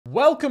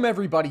Welcome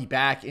everybody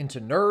back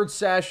into Nerd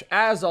Sesh.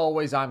 As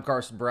always, I'm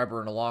Carson Breber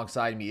and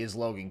alongside me is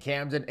Logan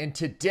Camden. And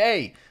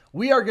today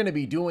we are going to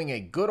be doing a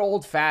good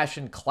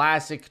old-fashioned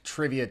classic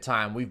trivia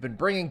time. We've been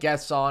bringing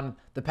guests on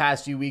the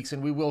past few weeks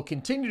and we will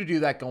continue to do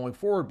that going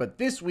forward. But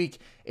this week,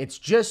 it's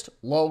just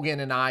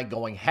Logan and I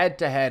going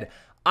head-to-head.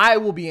 I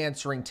will be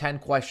answering 10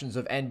 questions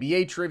of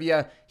NBA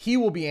trivia. He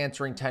will be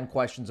answering 10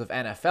 questions of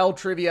NFL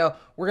trivia.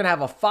 We're going to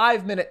have a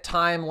 5-minute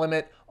time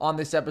limit on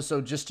this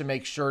episode just to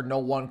make sure no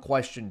one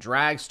question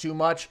drags too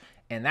much.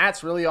 And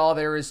that's really all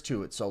there is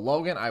to it. So,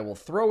 Logan, I will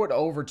throw it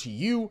over to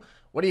you.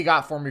 What do you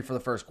got for me for the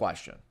first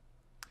question?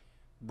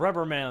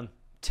 Breber, man,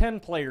 10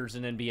 players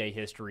in NBA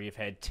history have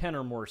had 10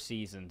 or more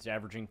seasons,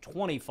 averaging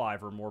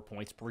 25 or more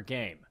points per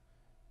game.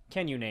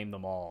 Can you name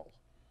them all?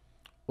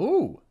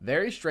 Ooh,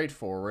 very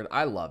straightforward.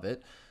 I love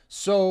it.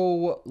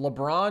 So,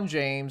 LeBron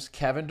James,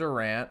 Kevin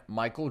Durant,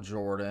 Michael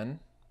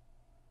Jordan,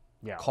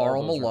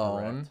 Karl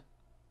Malone.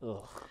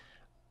 Ugh.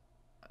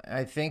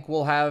 I think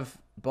we'll have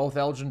both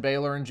Elgin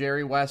Baylor and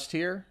Jerry West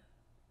here.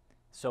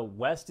 So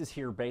West is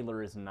here,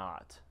 Baylor is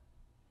not.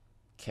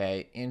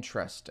 Okay,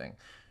 interesting.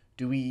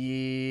 Do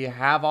we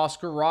have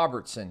Oscar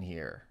Robertson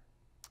here?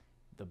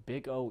 The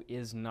Big O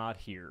is not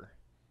here.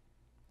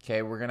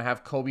 Okay, we're going to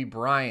have Kobe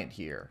Bryant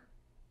here.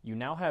 You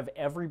now have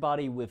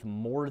everybody with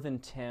more than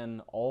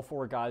 10. All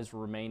four guys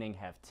remaining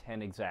have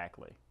 10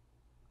 exactly.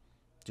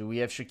 Do we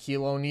have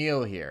Shaquille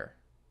O'Neal here?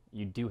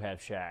 You do have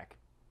Shaq.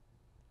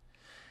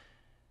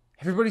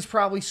 Everybody's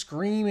probably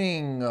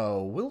screaming,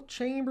 oh, Wilt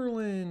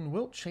Chamberlain,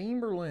 Wilt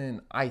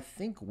Chamberlain. I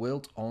think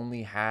Wilt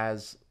only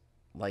has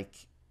like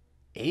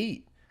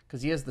 8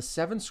 because he has the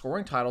 7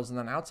 scoring titles. And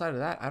then outside of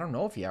that, I don't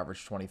know if he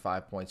averaged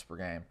 25 points per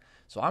game.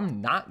 So I'm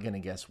not going to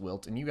guess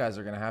Wilt, and you guys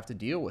are going to have to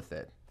deal with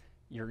it.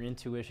 Your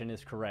intuition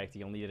is correct.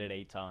 He only did it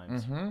 8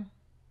 times.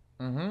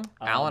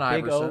 Allen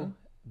Iverson.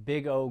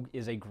 Big O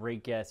is a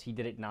great guess. He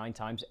did it 9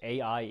 times.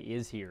 AI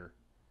is here.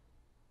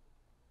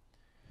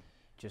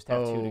 Just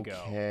have 2 to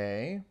go.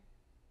 Okay.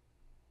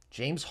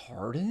 James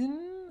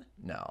Harden?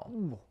 No.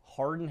 Ooh,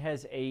 Harden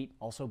has 8.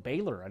 Also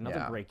Baylor,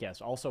 another great guess,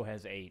 also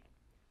has 8.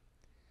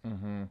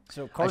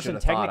 So Carson,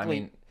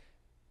 technically,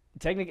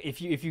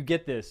 if you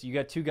get this, you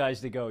got 2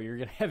 guys to go. You're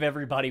gonna have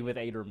everybody with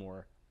 8 or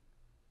more.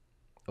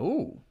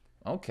 Ooh.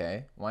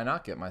 Okay. Why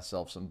not get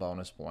myself some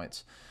bonus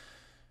points?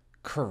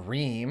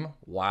 Kareem.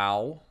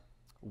 Wow.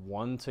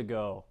 1 to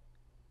go.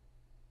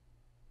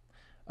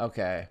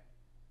 Okay.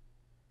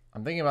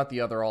 I'm thinking about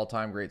the other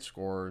all-time great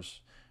scorers.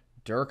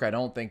 Dirk, I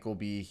don't think will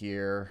be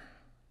here.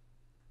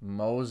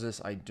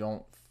 Moses, I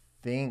don't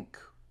think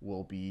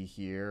will be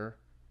here.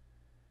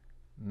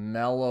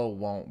 Melo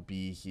won't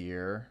be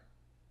here.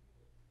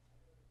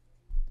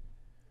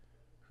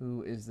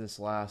 Who is this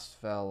last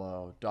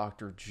fellow?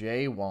 Dr.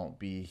 J won't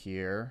be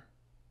here.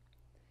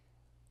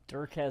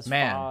 Dirk has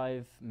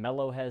 5.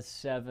 Melo has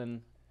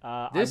 7.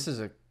 This is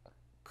a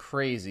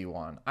crazy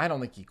one. I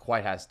don't think he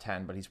quite has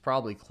 10, but he's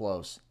probably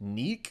close.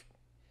 Neek?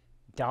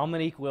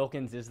 Dominique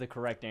Wilkins is the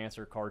correct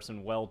answer,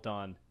 Carson. Well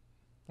done.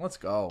 Let's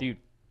go. Dude,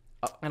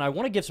 and I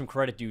want to give some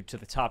credit, dude, to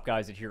the top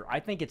guys at here. I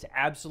think it's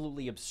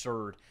absolutely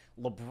absurd.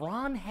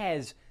 LeBron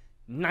has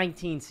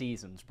 19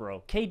 seasons,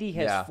 bro. KD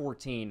has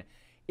 14.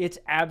 It's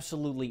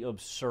absolutely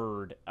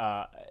absurd.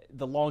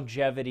 The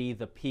longevity,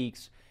 the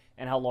peaks,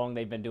 and how long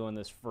they've been doing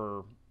this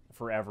for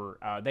forever.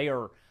 They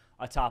are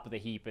atop of the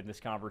heap in this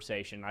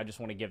conversation. I just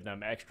want to give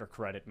them extra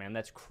credit, man.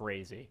 That's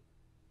crazy.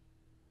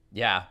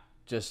 Yeah,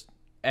 just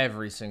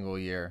every single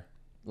year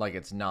like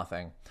it's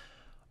nothing.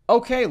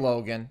 Okay,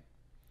 Logan.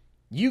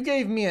 You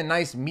gave me a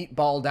nice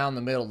meatball down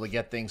the middle to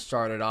get things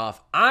started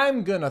off.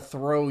 I'm going to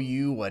throw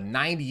you a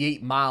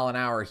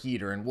 98-mile-an-hour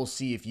heater, and we'll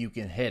see if you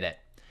can hit it.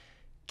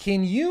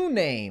 Can you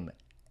name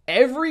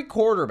every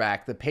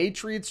quarterback the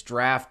Patriots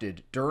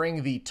drafted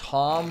during the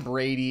Tom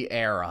Brady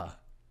era?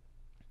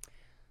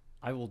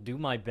 I will do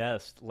my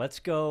best. Let's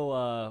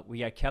go. We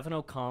got Kevin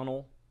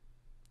O'Connell.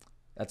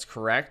 That's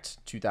correct.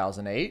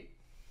 2008.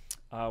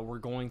 We're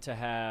going to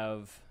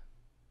have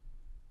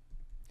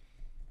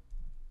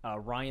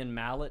Ryan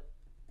Mallett.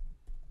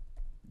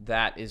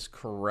 That is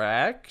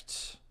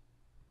correct.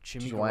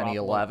 Jimmy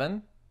 2011.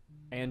 Garoppolo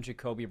and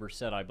Jacoby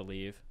Brissett, I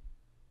believe.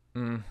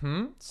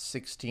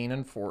 16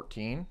 and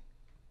 14.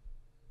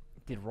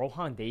 Did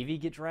Rohan Davey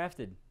get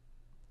drafted?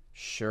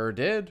 Sure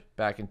did.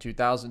 Back in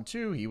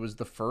 2002, he was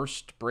the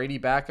first Brady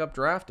backup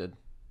drafted.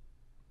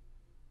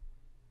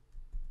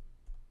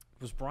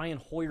 Was Brian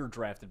Hoyer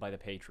drafted by the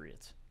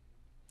Patriots?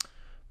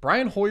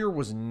 Brian Hoyer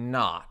was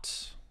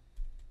not.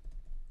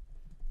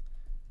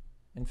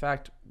 In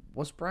fact,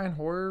 was Brian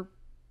Hoyer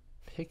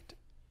picked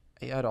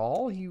at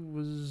all? He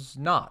was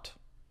not.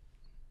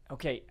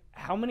 Okay,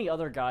 how many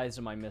other guys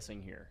am I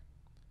missing here?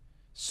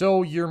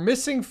 So you're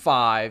missing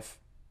 5.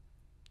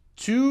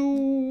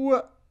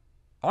 2,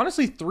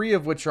 honestly 3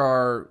 of which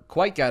are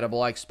quite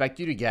gettable. I expect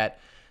you to get.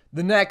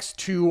 The next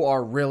 2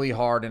 are really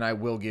hard, and I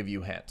will give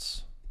you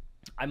hints.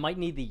 I might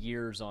need the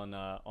years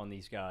on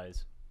these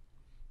guys.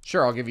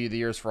 Sure, I'll give you the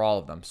years for all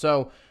of them.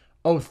 So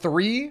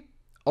 03,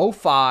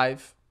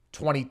 05,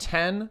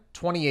 2010,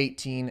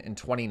 2018, and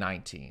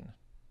 2019.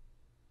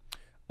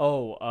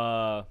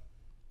 Oh,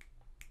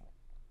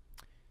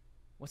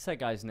 what's that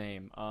guy's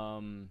name?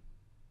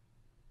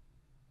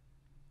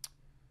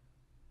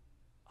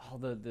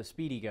 The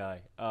speedy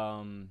guy.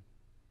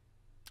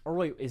 Or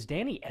wait, is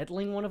Danny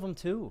Edling one of them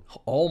too?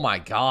 Oh my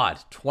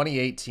God,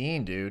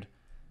 2018, dude.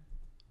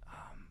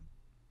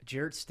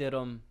 Jarrett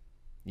Stidham.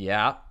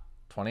 Yeah,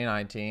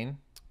 2019.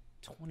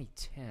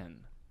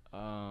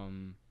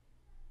 2010.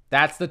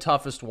 That's the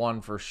toughest one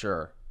for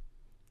sure.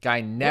 Guy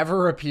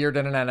never appeared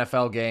in an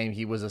NFL game.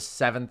 He was a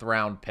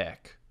 7th-round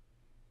pick.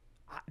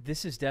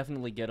 This is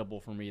definitely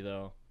gettable for me,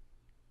 though.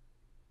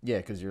 Yeah,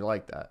 because you're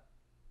like that.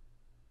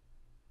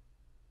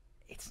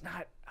 It's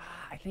not.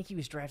 I think he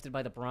was drafted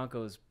by the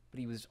Broncos, but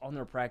he was on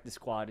their practice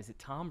squad. Is it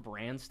Tom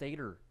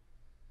Brandstater?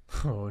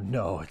 Oh,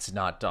 no, it's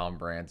not Tom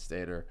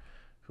Brandstater,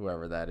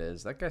 whoever that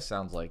is. That guy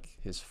sounds like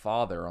his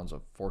father owns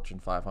a Fortune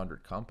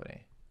 500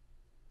 company.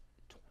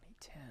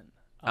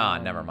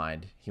 2010. Never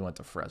mind. He went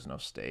to Fresno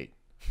State.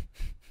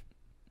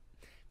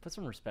 Put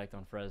some respect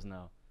on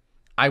Fresno.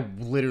 I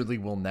literally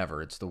will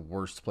never. It's the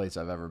worst place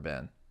I've ever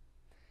been.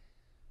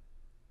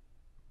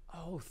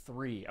 Oh,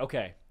 3.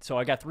 Okay, so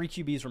I got 3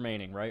 QBs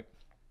remaining, right?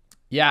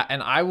 Yeah,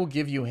 and I will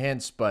give you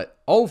hints, but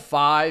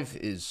 05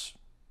 is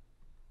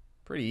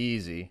pretty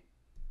easy.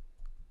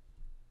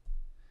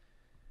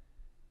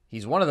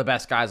 He's one of the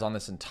best guys on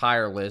this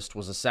entire list,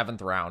 was a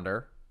 7th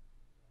rounder.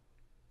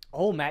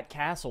 Oh, Matt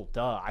Castle.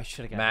 Duh, I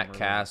should have got Matt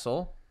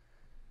Castle.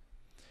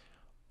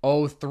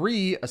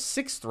 03, a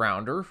 6th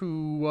rounder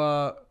who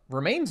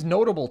remains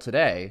notable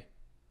today.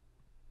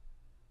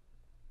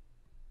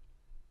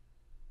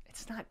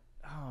 It's not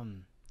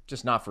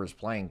just not for his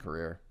playing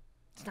career.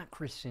 It's not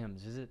Chris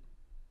Sims, is it?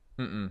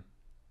 Not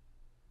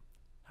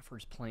for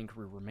his playing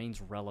career, remains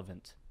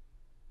relevant.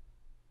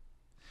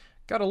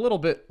 Got a little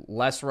bit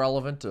less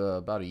relevant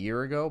about a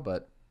year ago,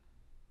 but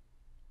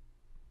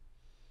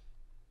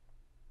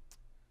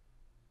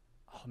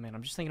oh man,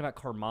 I'm just thinking about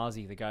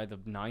Carmazzi, the guy the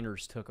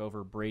Niners took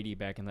over Brady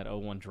back in that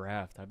 01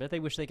 draft. I bet they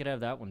wish they could have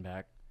that one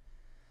back.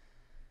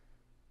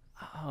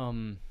 I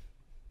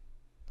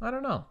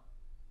don't know.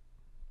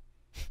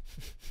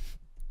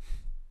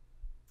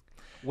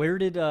 Where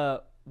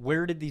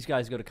did these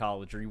guys go to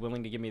college? Are you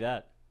willing to give me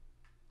that?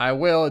 I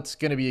will. It's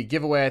going to be a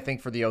giveaway, I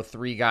think, for the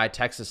 03 guy,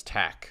 Texas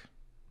Tech.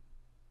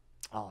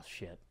 Oh,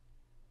 shit.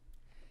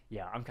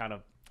 Yeah,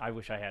 I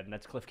wish I had, and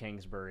that's Cliff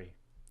Kingsbury.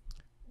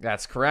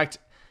 That's correct.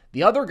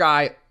 The other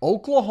guy,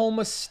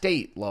 Oklahoma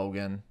State,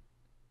 Logan.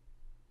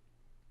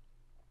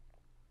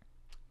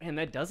 Man,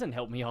 that doesn't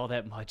help me all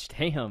that much.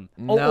 Damn.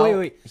 No. Oh,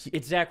 wait.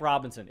 It's Zach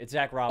Robinson.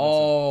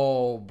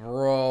 Oh,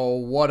 bro.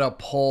 What a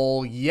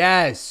pull.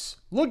 Yes.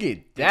 Look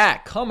at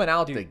that. Coming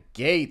out the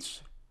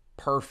gates.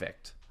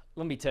 Perfect.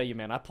 Let me tell you,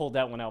 man, I pulled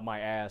that one out my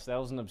ass. That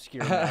was an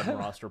obscure Madden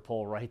roster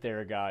pull right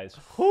there, guys.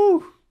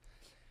 Whew.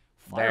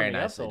 Very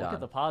nicely done. Look at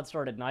the pod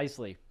started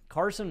nicely.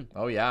 Carson.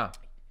 Oh, yeah.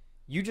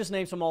 You just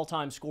named some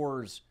all-time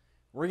scorers.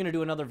 We're going to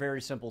do another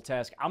very simple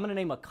task. I'm going to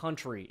name a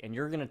country, and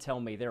you're going to tell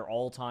me their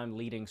all-time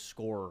leading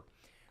scorer.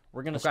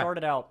 We're going to start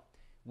it out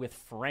with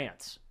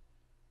France.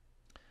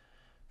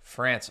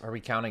 France. Are we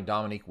counting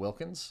Dominique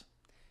Wilkins?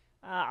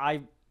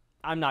 I'm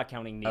not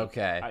counting Nick.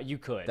 Okay. You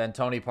could. Then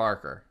Tony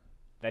Parker.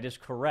 That is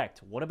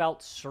correct. What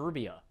about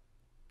Serbia?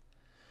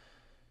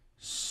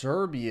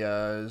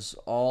 Serbia's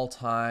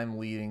all-time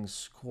leading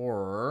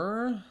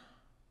scorer.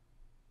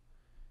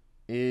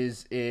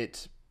 Is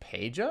it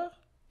Peja?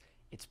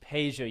 It's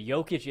Peja.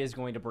 Jokic is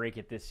going to break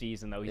it this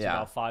season, though. He's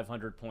about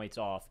 500 points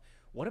off.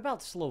 What about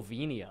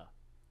Slovenia?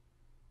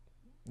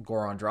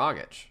 Goran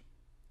Dragic.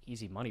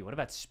 Easy money. What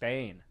about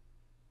Spain?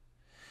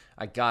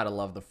 I gotta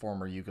love the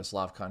former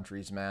Yugoslav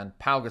countries, man.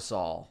 Pau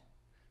Gasol.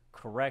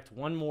 Correct.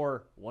 One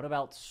more. What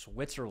about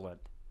Switzerland?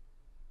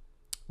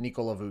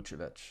 Nikola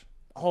Vucevic.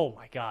 Oh,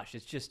 my gosh.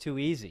 It's just too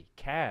easy.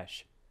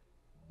 Cash.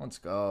 Let's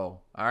go.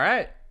 All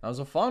right. That was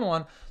a fun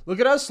one. Look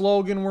at us,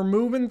 Logan. We're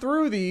moving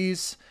through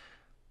these.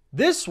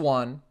 This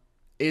one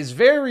is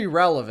very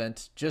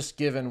relevant, just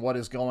given what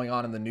is going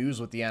on in the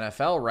news with the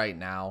NFL right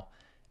now.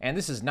 And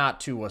this is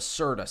not to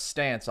assert a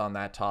stance on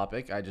that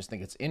topic. I just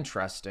think it's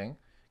interesting,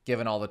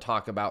 given all the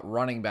talk about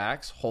running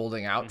backs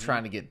holding out,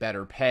 trying to get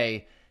better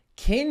pay.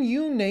 Can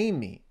you name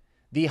me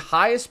the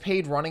highest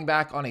paid running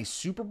back on a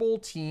Super Bowl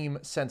team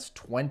since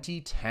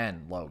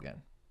 2010,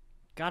 Logan?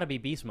 Gotta be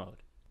beast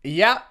mode.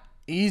 Yeah,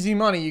 easy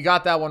money. You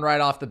got that one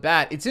right off the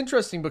bat. It's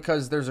interesting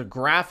because there's a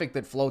graphic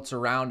that floats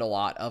around a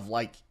lot of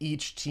like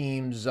each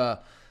team's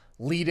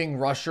leading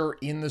rusher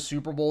in the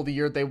Super Bowl the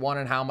year they won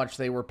and how much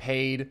they were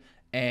paid.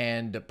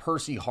 And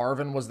Percy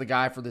Harvin was the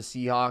guy for the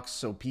Seahawks.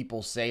 So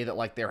people say that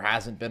like there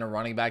hasn't been a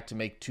running back to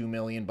make $2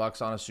 million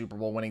on a Super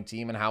Bowl winning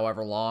team in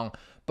however long.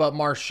 But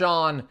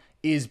Marshawn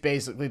is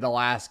basically the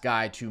last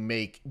guy to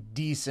make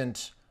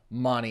decent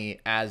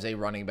money as a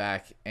running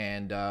back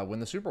and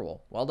win the Super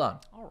Bowl. Well done.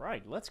 All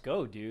right, let's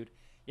go, dude.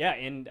 Yeah,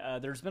 and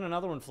there's been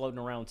another one floating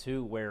around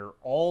too where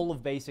all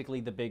of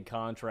basically the big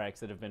contracts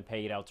that have been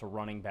paid out to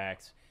running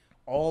backs,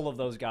 all of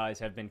those guys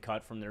have been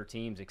cut from their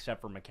teams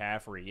except for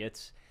McCaffrey.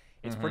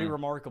 It's pretty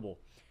remarkable.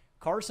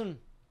 Carson,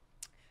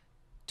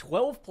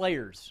 12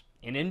 players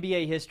in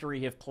NBA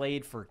history have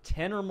played for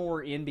 10 or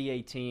more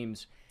NBA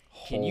teams.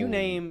 Can you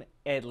name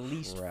at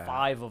least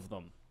 5 of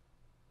them?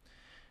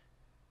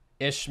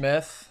 Ish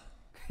Smith.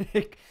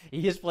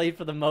 He has played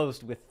for the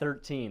most with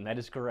 13. That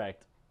is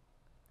correct.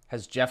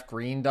 Has Jeff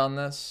Green done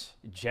this?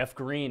 Jeff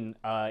Green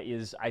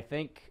is, I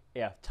think,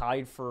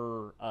 tied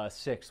for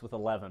 6th with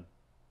 11.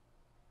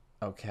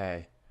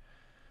 Okay.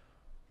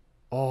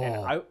 Oh,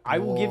 and I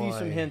will give you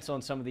some hints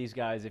on some of these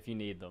guys if you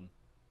need them.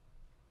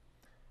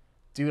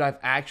 Dude, I've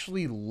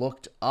actually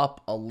looked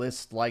up a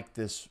list like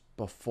this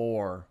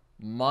before,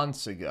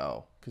 months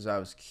ago, because I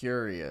was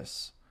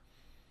curious.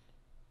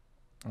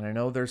 And I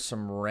know there's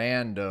some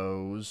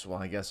randos.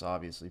 Well, I guess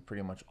obviously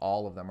pretty much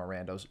all of them are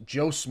randos.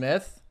 Joe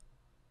Smith?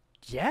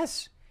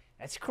 Yes,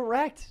 that's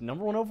correct.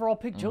 Number 1 overall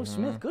pick, Joe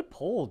Smith. Good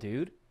poll,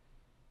 dude.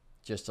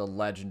 Just a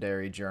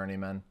legendary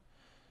journeyman.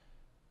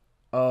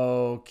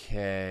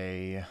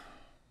 Okay.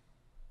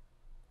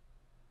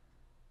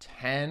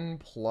 10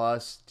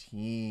 plus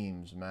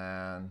teams,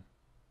 man.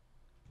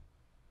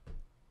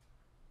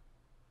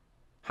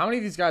 How many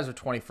of these guys are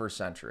 21st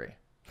century?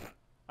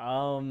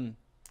 Oh.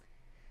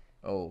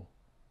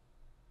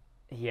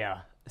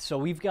 Yeah. So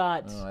we've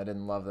got... Oh, I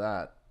didn't love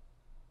that.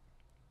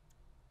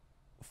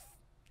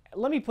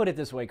 Let me put it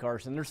this way,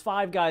 Carson. There's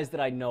 5 guys that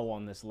I know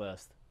on this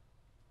list.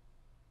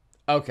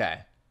 Okay.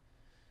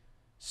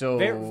 So...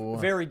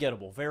 Very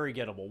gettable. Very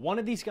gettable. One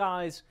of these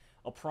guys,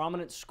 a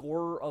prominent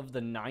scorer of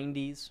the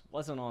 90s,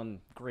 wasn't on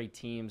great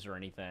teams or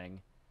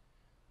anything.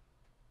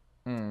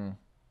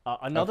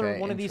 Another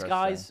one of these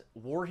guys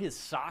wore his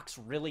socks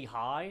really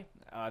high.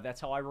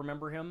 That's how I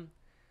remember him.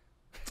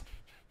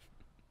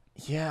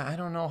 Yeah, I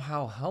don't know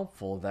how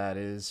helpful that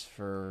is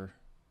for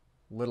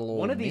little old me.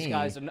 One of these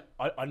guys,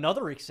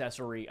 another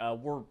accessory,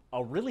 wore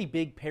a really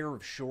big pair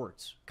of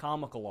shorts,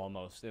 comical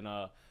almost, in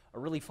a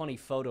really funny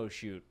photo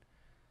shoot.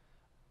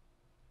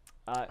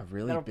 A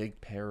really big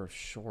pair of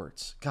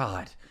shorts.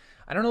 God,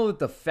 I don't know that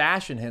the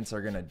fashion hints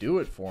are going to do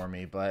it for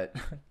me, but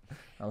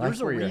I like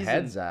where your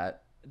head's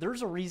at.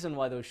 There's a reason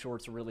why those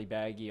shorts are really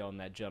baggy on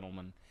that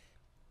gentleman.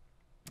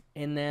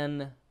 And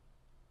then...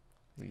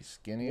 He's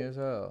skinny as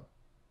hell.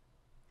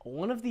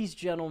 One of these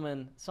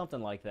gentlemen, something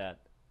like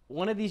that,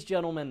 one of these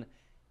gentlemen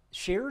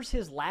shares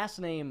his last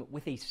name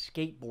with a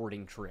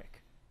skateboarding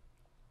trick.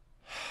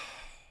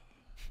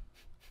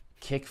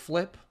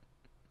 Kickflip?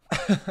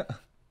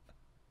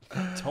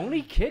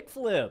 Tony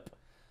Kickflip.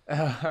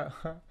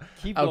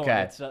 Keep going.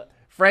 Okay.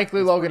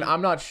 Frankly, Logan,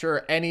 I'm not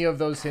sure any of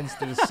those hints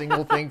did a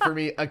single thing for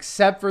me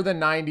except for the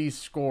 90s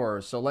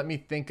score. So let me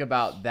think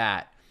about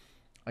that.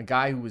 A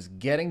guy who was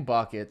getting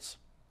buckets,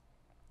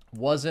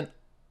 wasn't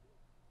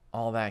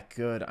all that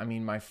good. I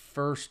mean, my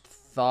first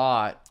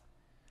thought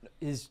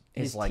is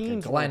like a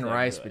Glenn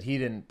Rice, but he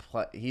didn't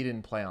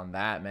play on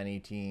that many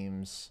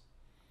teams.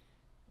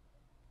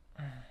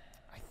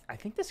 I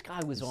think this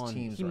guy was on.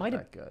 He might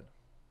have good.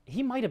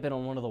 He might have been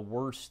on one of the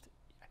worst.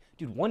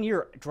 Dude, one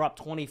year dropped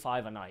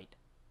 25 a night.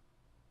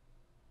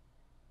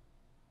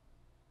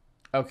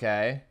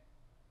 Okay.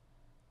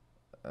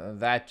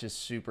 That just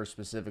super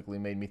specifically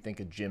made me think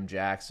of Jim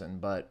Jackson,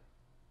 but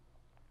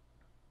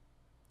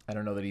I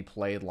don't know that he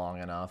played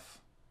long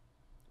enough.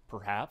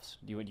 Perhaps.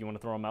 Do you want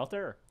to throw him out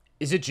there?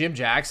 Is it Jim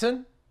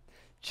Jackson?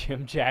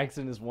 Jim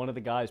Jackson is one of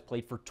the guys.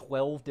 Played for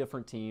 12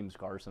 different teams,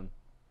 Carson.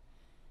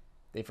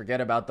 They forget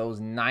about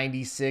those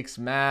 96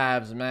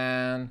 Mavs,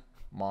 man.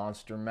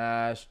 Monster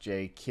Mash,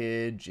 J.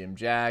 Kidd, Jim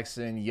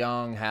Jackson,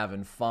 young,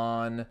 having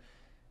fun,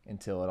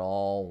 until it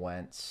all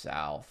went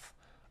south.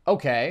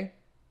 Okay,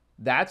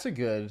 that's a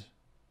good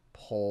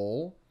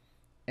poll.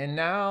 And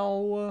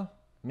now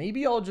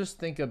maybe I'll just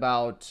think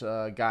about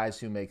guys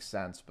who make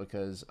sense,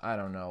 because I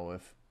don't know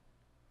if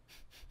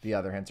the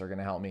other hints are going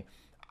to help me.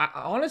 I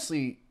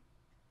honestly,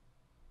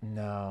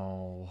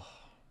 no.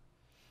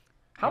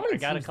 How many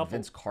teams did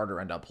Vince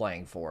Carter end up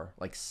playing for?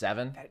 Like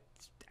 7?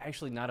 That's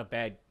actually not a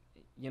bad...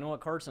 You know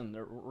what, Carson?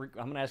 I'm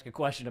going to ask a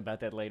question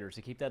about that later,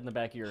 so keep that in the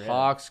back of your head.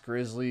 Hawks,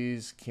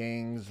 Grizzlies,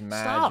 Kings,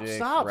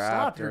 Magic,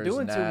 Raptors, You're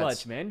doing Nets. too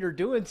much, man. You're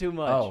doing too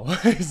much.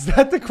 Oh, is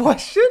that the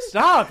question?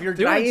 Stop! You're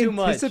doing too much.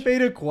 Did I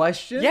anticipate a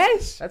question?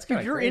 Yes. That's kind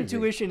of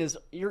crazy.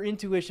 Your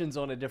intuition's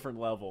on a different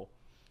level.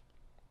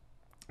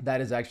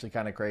 That is actually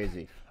kind of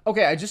crazy.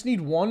 Okay, I just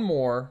need one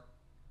more.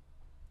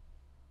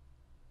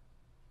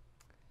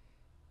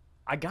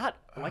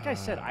 I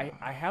said,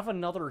 I have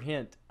another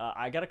hint.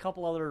 I got a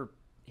couple other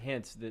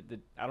hints that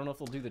I don't know if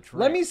they'll do the trick.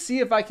 Let me see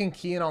if I can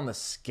key in on the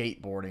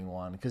skateboarding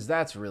one, because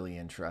that's really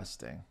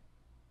interesting.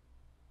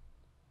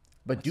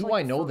 But do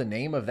I know the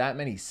name of that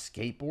many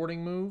skateboarding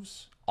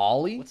moves?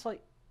 Ollie? What's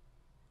like...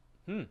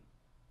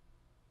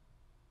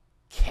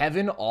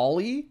 Kevin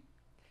Ollie?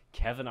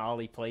 Kevin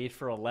Ollie played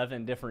for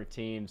 11 different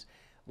teams.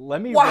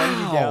 Let me run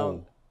you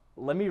down.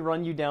 Let me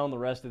run you down the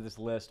rest of this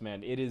list,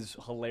 man. It is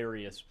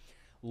hilarious.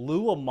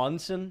 Lou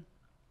Munson,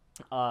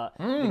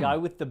 the guy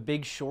with the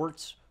big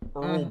shorts,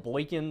 Earl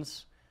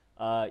Boykins.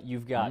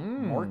 You've got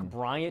Mark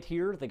Bryant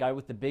here. The guy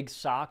with the big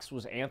socks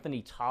was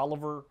Anthony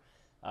Tolliver.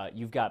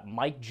 You've got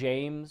Mike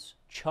James,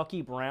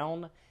 Chucky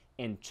Brown,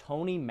 and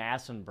Tony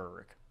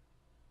Massenberg.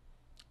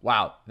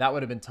 Wow, that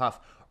would have been tough.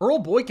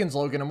 Earl Boykins,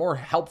 Logan, a more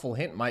helpful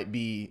hint might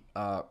be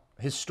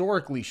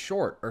historically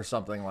short or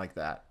something like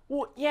that.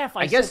 Well, yeah, if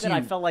I said that,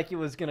 I felt like it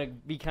was going to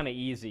be kind of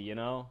easy, you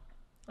know?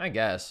 I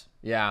guess.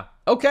 Yeah.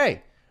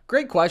 Okay.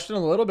 Great question. A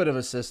little bit of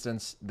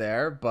assistance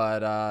there,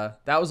 but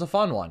that was a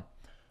fun one.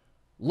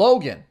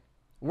 Logan,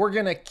 we're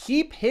going to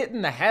keep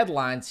hitting the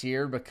headlines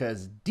here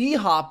because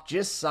D-Hop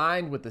just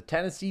signed with the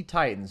Tennessee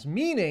Titans,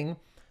 meaning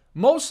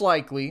most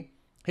likely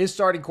his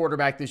starting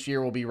quarterback this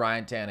year will be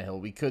Ryan Tannehill.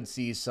 We could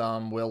see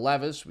some Will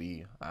Levis.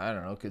 I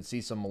don't know, could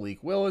see some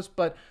Malik Willis,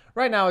 but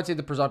right now I'd say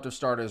the presumptive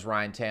starter is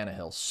Ryan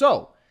Tannehill.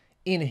 So,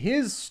 in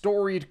his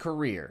storied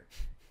career,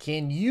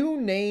 can you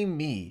name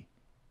me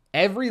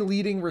every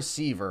leading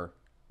receiver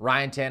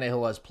Ryan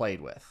Tannehill has played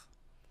with?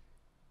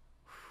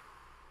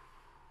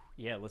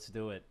 Yeah, let's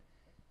do it.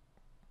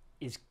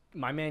 Is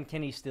my man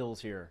Kenny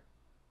Stills here?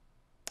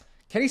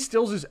 Kenny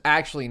Stills is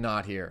actually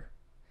not here.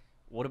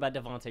 What about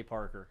Devontae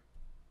Parker?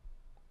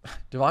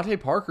 Devontae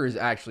Parker is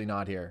actually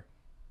not here.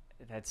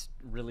 That's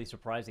really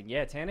surprising.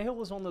 Yeah, Tannehill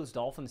was on those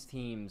Dolphins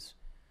teams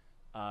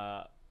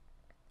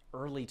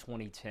early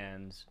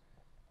 2010s.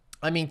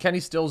 I mean, Kenny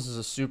Stills is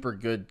a super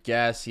good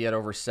guess. He had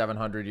over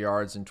 700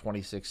 yards in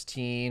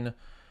 2016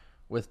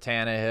 with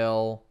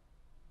Tannehill.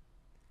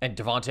 And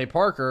Devontae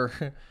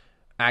Parker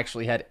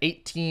actually had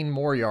 18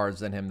 more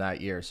yards than him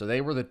that year. So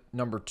they were the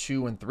number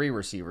 2 and 3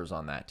 receivers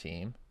on that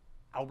team.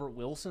 Albert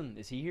Wilson,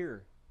 is he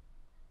here?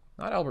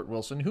 Not Albert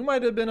Wilson. Who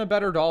might have been a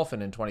better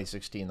Dolphin in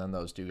 2016 than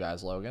those two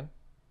guys, Logan?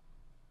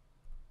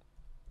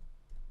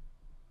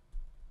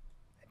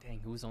 Dang,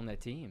 who was on that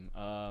team?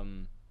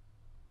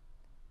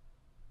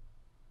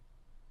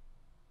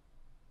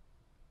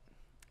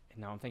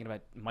 Now I'm thinking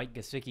about Mike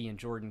Gesicki and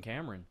Jordan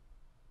Cameron.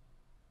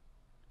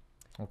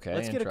 Okay,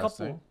 let's get a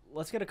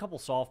couple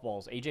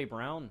softballs. AJ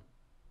Brown.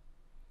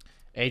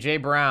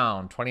 AJ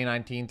Brown,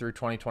 2019 through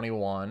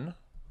 2021.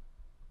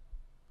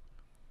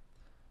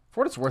 For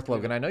what it's worth,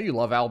 Logan, I know you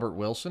love Albert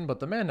Wilson, but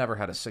the man never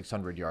had a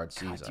 600-yard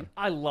season. God, dude,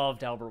 I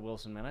loved Albert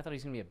Wilson, man. I thought he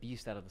was going to be a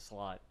beast out of the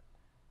slot.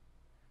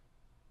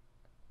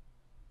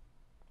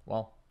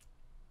 Well,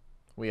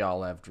 we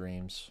all have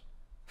dreams.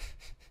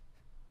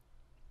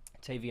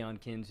 Tavion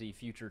Kinsey,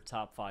 future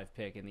top 5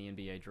 pick in the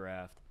NBA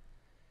draft.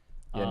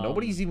 Yeah,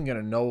 nobody's even going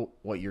to know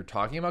what you're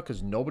talking about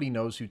because nobody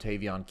knows who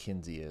Tavion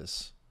Kinsey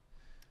is.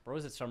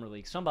 Bros at Summer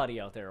League. Somebody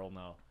out there will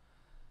know.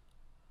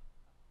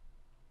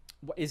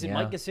 Is it Yeah.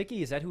 Mike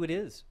Gesicki? Is that who it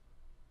is?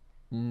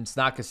 It's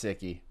not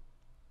Gesicki.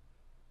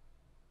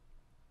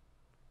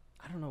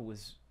 I don't know.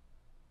 Is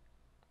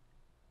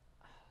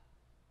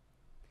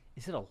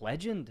it a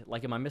legend?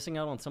 Like, am I missing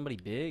out on somebody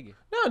big?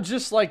 No,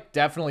 just like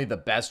definitely the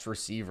best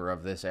receiver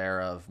of this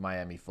era of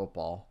Miami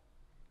football.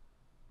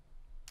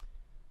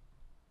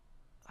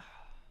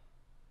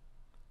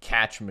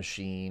 Catch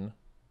machine.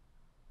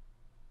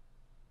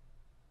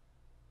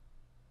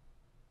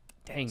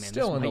 Dang, man.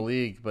 Still in the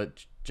league,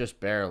 but just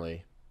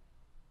barely.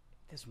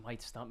 This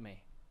might stump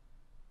me.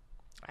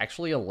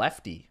 Actually a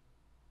lefty.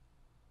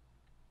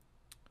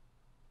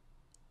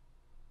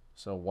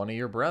 So one of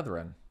your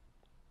brethren.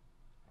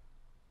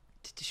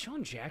 Did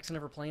Deshaun Jackson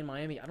ever play in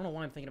Miami? I don't know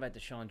why I'm thinking about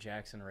Deshaun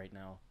Jackson right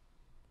now.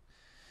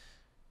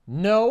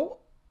 No.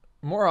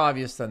 More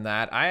obvious than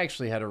that, I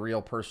actually had a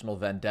real personal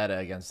vendetta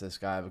against this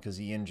guy because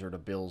he injured a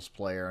Bills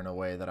player in a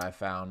way that I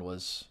found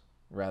was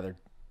rather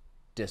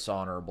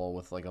dishonorable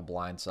with like a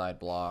blindside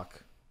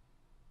block.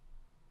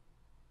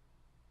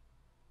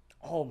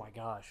 Oh my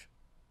gosh.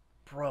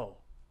 Bro.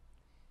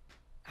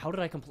 How did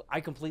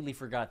I completely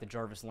forgot that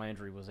Jarvis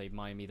Landry was a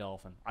Miami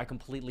Dolphin. I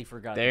completely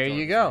forgot there that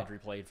Jarvis you go. Landry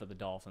played for the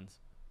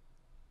Dolphins.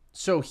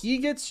 So he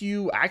gets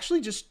you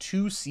actually just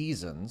 2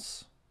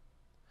 seasons.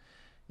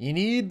 You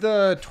need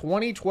the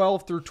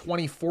 2012 through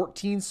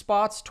 2014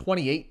 spots,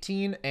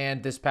 2018,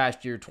 and this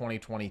past year,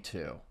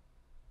 2022.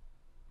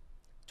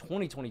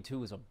 2022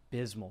 was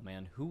abysmal,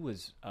 man. Who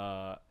was,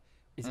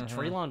 is it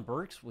Treylon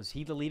Burks? Was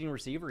he the leading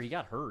receiver? He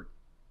got hurt.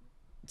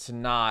 It's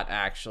not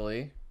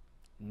actually.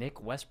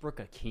 Nick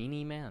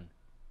Westbrook-Akini, man.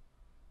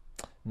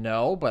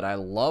 No, but I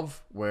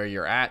love where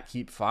you're at.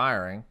 Keep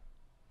firing.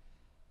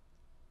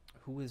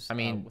 Who is, I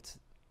mean, what's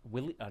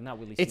Willie, not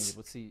Willie it's, Snead.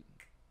 What's the,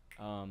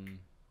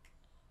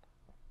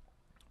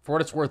 for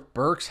what it's worth,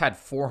 Burks had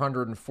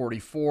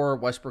 444.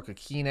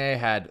 Westbrook-Akini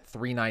had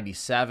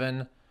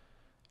 397.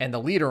 And the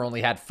leader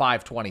only had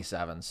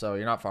 527. So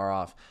you're not far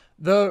off.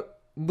 The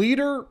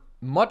leader,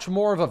 much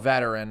more of a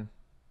veteran.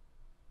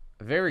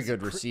 A very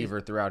good receiver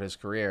throughout his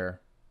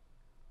career.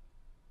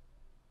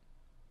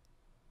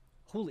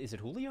 Is it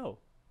Julio?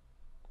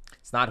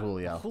 It's not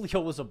Julio. Julio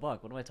was a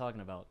buck. What am I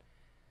talking about?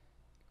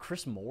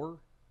 Chris Moore?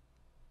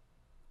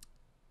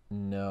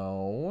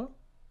 No.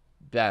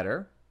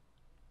 Better.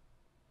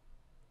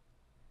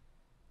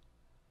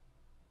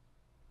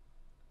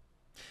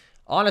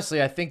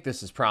 Honestly, I think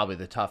this is probably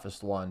the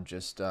toughest one,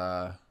 just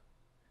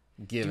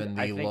given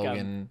the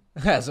Logan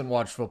hasn't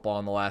watched football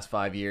in the last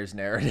 5 years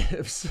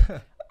narratives.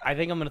 I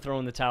think I'm going to throw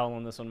in the towel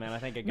on this one, man. I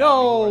think I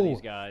got me one of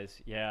these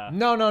guys. Yeah.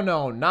 No.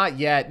 Not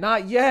yet.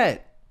 Not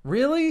yet.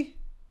 Really?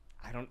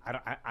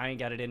 I ain't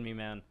got it in me,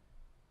 man.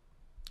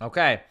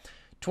 Okay.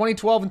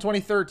 2012 and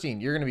 2013,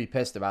 you're going to be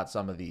pissed about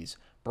some of these.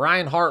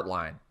 Brian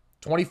Hartline.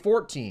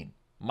 2014,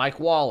 Mike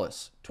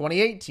Wallace.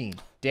 2018,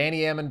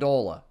 Danny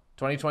Amendola.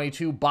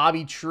 2022,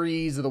 Bobby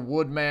Trees of the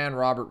Woodman,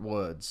 Robert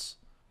Woods.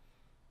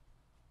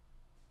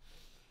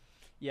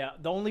 Yeah,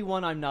 the only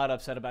one I'm not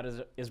upset about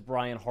is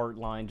Brian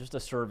Hartline, just a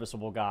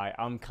serviceable guy.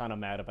 I'm kind of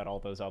mad about all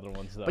those other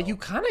ones, though. But you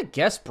kind of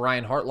guessed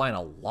Brian Hartline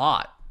a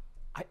lot.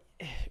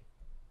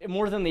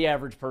 More than the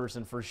average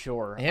person, for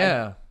sure.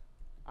 Yeah.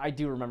 I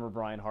do remember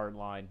Brian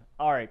Hartline.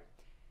 All right.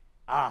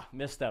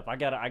 Missed up. I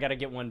gotta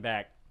get one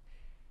back.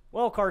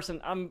 Well, Carson,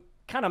 I'm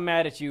kind of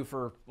mad at you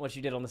for what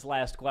you did on this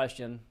last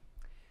question.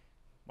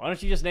 Why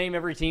don't you just name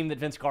every team that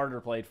Vince Carter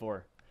played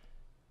for?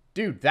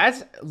 Dude,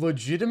 that's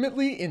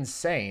legitimately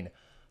insane.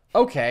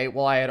 Okay,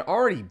 well, I had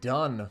already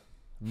done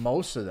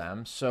most of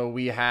them. So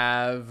we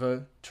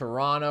have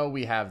Toronto,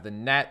 we have the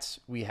Nets,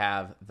 we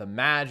have the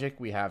Magic,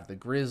 we have the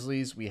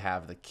Grizzlies, we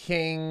have the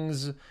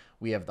Kings,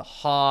 we have the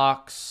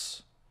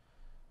Hawks.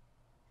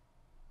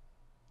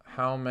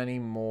 How many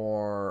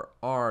more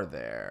are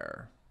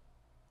there?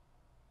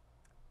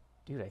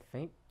 Dude, I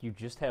think you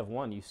just have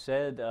one. You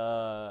said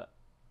the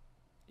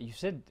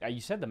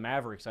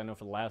Mavericks, I know,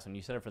 for the last one.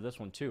 You said it for this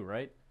one too,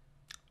 right?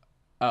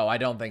 Oh, I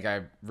don't think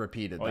I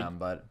repeated them,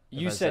 but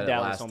you said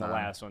Dallas on the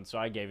last one, so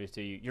I gave it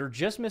to you. You're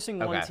just missing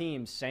one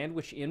team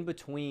sandwiched in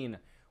between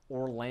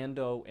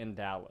Orlando and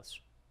Dallas.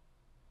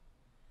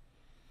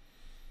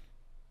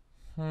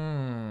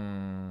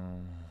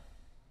 Who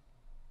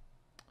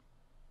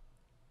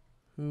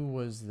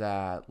was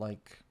that?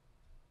 Like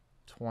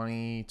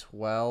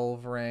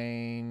 2012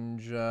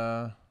 range?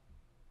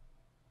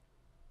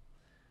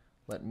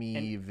 Let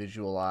me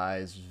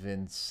visualize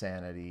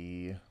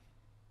Vinsanity.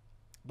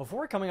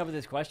 Before coming up with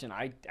this question,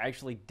 I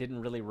actually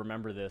didn't really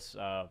remember this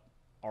arc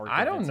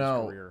I don't Vince's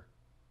know. career.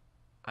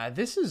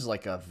 This is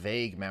like a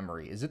vague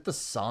memory. Is it the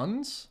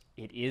Suns?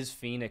 It is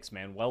Phoenix,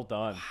 man. Well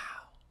done. Wow.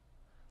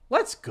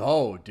 Let's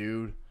go,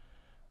 dude.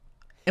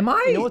 Am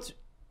I... You know what's...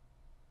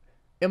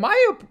 Am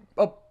I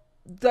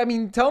I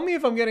mean, tell me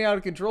if I'm getting out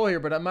of control here,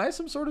 but am I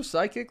some sort of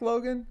psychic,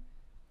 Logan?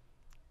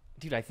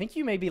 Dude, I think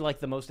you may be like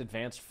the most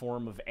advanced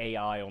form of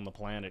AI on the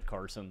planet,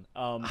 Carson.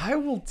 I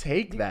will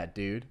take that,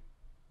 dude.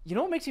 You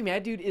know what makes me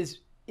mad, dude, is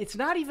it's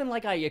not even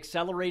like I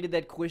accelerated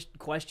that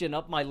question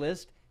up my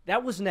list.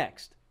 That was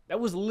next. That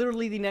was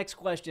literally the next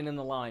question in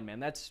the line, man.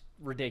 That's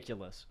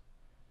ridiculous.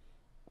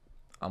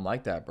 I'm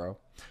like that, bro.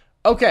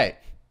 Okay,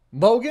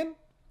 Logan,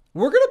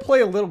 we're going to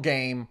play a little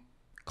game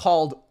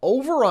called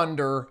Over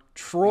Under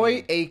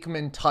Troy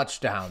Aikman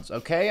Touchdowns,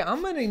 okay?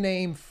 I'm going to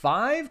name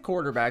 5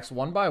 quarterbacks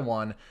one by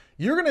one.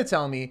 You're going to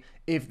tell me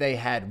if they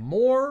had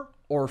more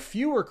or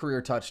fewer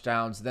career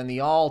touchdowns than the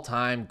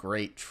all-time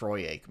great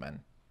Troy Aikman.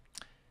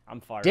 I'm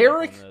fired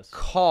Derek up on this.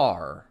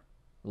 Carr,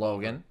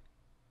 Logan,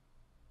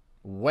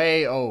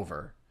 way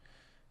over.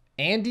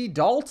 Andy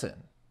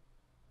Dalton.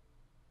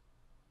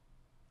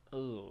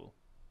 Ooh.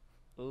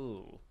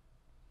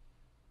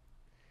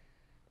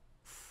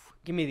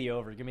 Give me the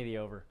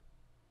over.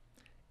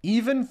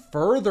 Even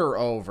further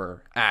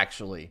over,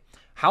 actually.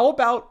 How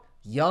about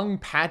young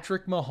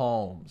Patrick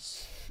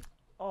Mahomes?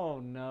 Oh,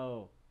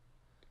 no.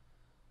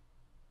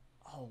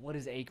 Oh, what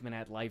is Aikman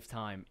at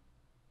lifetime?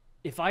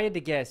 If I had to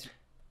guess,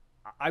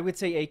 I would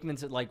say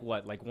Aikman's at like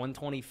what? Like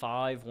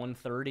 125,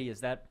 130?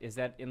 Is that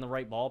in the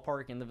right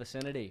ballpark, in the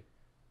vicinity?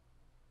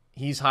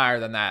 He's higher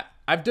than that.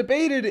 I've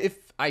debated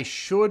if I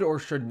should or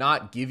should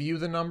not give you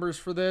the numbers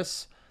for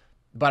this,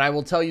 but I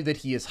will tell you that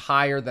he is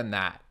higher than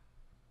that.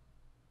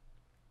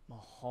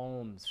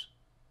 Mahomes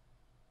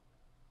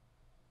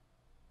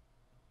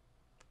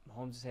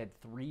has had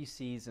 3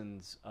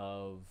 seasons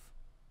of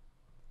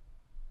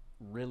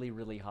really,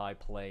 really high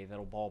play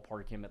that'll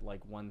ballpark him at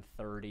like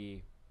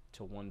 130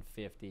 to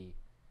 150.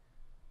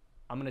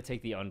 I'm going to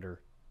take the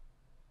under.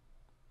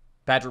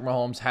 Patrick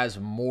Mahomes has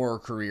more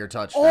career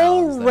touchdowns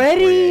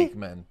already than Troy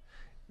Aikman.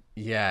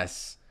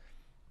 Yes.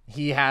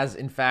 He has,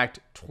 in fact,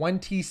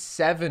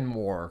 27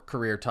 more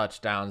career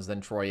touchdowns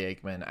than Troy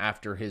Aikman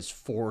after his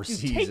 4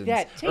 seasons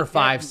or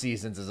 5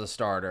 seasons as a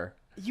starter.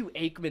 You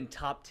Aikman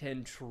top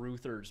 10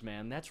 truthers,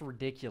 man. That's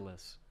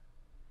ridiculous.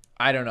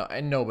 I don't know.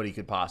 And nobody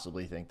could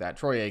possibly think that.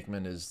 Troy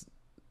Aikman is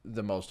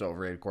the most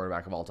overrated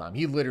quarterback of all time.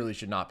 He literally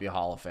should not be a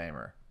Hall of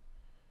Famer.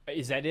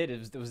 Is that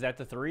it? Was that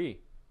the 3?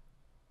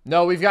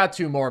 No, we've got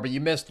 2 more, but you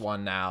missed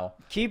one now.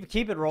 Keep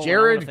it rolling. I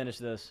want to finish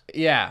this.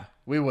 Yeah,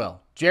 we will.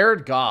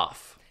 Jared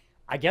Goff.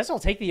 I guess I'll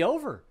take the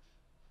over.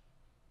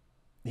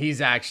 He's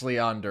actually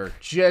under.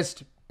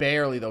 Just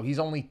barely, though. He's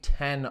only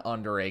 10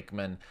 under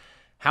Aikman.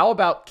 How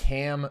about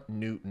Cam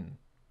Newton?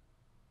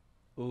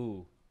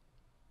 Ooh.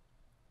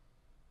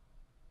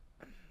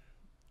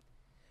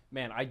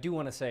 Man, I do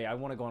want to say, I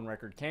want to go on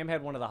record. Cam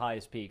had one of the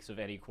highest peaks of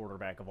any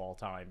quarterback of all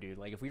time, dude.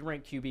 Like, if we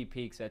rank QB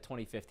peaks that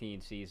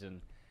 2015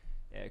 season,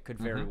 it could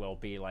very well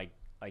be like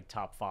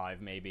top 5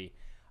 maybe.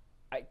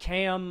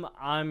 Cam,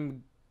 I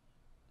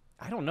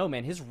don't know,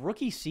 man. His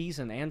rookie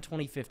season and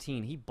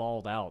 2015, he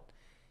balled out.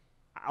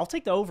 I'll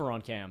take the over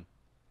on Cam.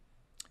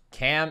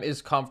 Cam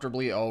is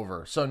comfortably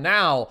over. So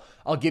now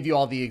I'll give you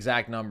all the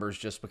exact numbers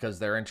just because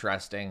they're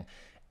interesting.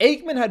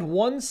 Aikman had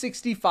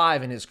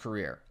 165 in his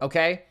career,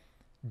 okay?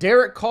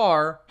 Derek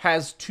Carr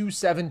has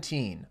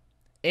 217.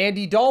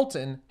 Andy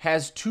Dalton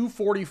has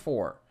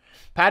 244.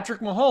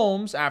 Patrick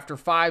Mahomes, after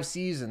 5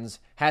 seasons,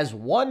 has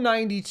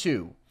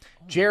 192.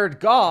 Jared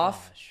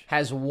Goff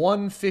has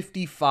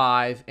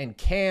 155, and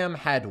Cam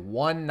had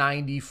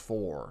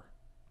 194.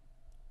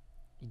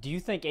 Do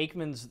you think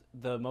Aikman's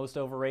the most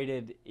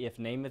overrated if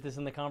Namath is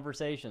in the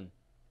conversation?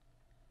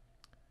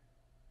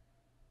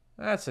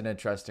 That's an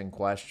interesting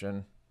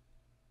question.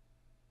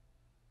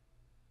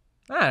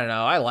 I don't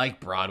know. I like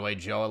Broadway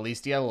Joe. At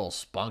least he had a little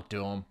spunk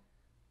to him.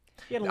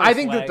 I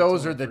think that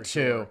those are the two.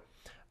 Sure.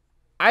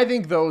 I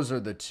think those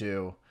are the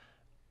two.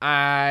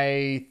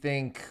 I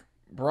think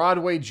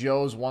Broadway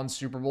Joe's one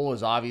Super Bowl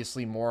is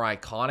obviously more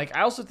iconic.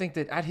 I also think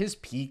that at his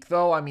peak,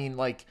 though, I mean,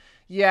 like,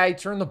 yeah, he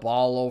turned the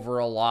ball over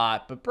a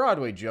lot, but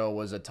Broadway Joe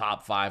was a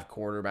top 5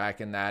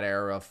 quarterback in that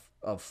era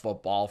of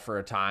football for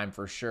a time,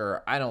 for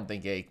sure. I don't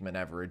think Aikman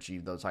ever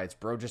achieved those heights.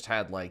 Bro just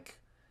had, like,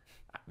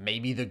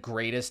 maybe the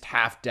greatest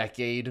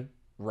half-decade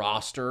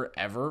roster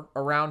ever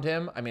around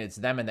him. I mean, it's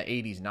them in the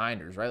 80s,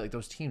 90s, right? Like,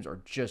 those teams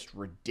are just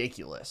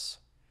ridiculous.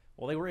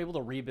 Well, they were able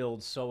to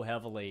rebuild so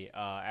heavily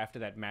after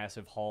that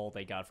massive haul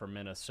they got from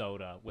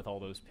Minnesota with all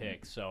those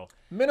picks. So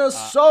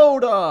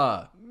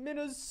Minnesota!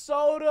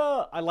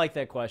 Minnesota! I like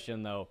that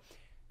question, though.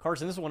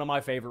 Carson, this is one of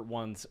my favorite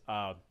ones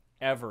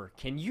ever.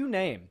 Can you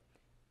name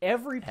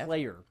every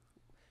player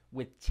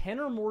with 10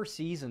 or more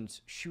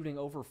seasons shooting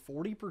over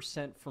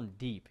 40% from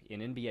deep in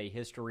NBA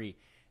history?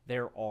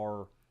 There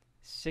are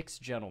 6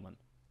 gentlemen.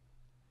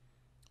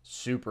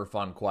 Super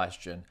fun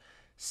question.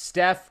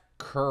 Steph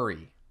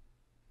Curry.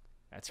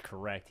 That's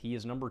correct. He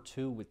is number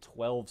 2 with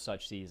 12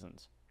 such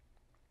seasons.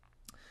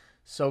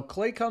 So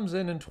Clay comes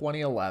in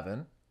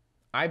 2011.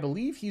 I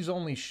believe he's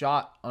only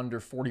shot under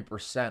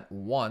 40%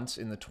 once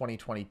in the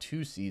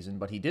 2022 season,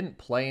 but he didn't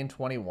play in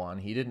 21.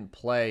 He didn't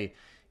play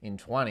in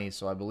 20,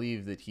 so I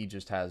believe that he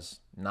just has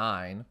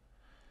 9.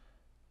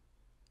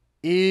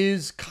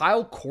 Is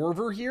Kyle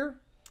Korver here?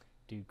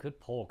 Dude, good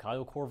pull.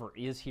 Kyle Korver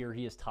is here.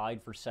 He is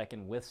tied for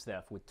second with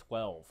Steph with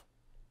 12.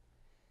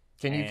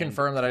 Can you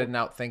confirm that I didn't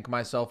outthink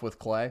myself with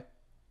Clay?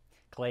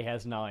 Clay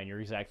has 9. You're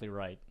exactly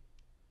right.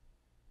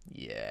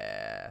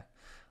 Yeah.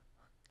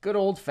 Good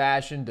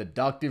old-fashioned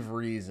deductive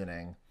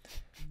reasoning.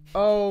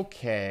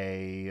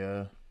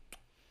 Okay.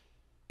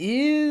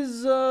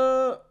 Is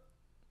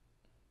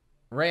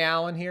Ray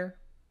Allen here?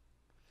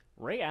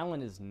 Ray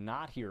Allen is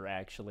not here,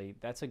 actually.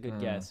 That's a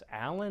good guess.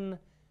 Allen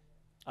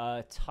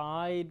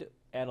tied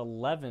at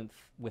 11th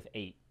with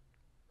 8.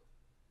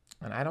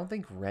 And I don't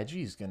think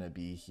Reggie's going to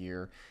be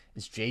here.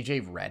 Is J.J.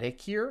 Redick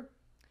here?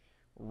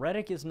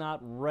 Redick is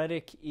not.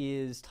 Redick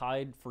is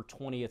tied for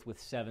 20th with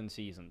 7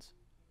 seasons.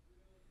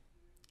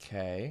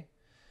 Okay.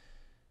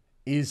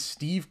 Is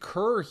Steve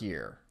Kerr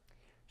here?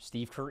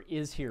 Steve Kerr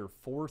is here,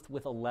 4th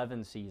with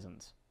 11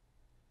 seasons.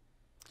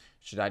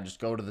 Should I just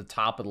go to the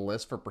top of the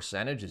list for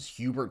percentage? Is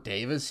Hubert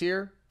Davis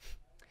here?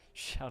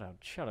 Shout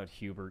out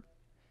Hubert.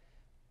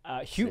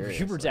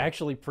 Hubert's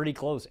actually pretty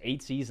close.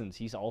 8 seasons.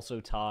 He's also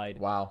tied.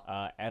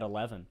 Wow. At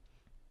 11.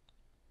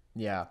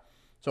 Yeah.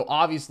 So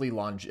obviously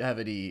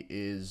longevity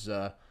is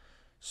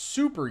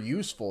super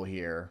useful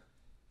here.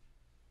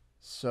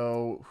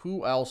 So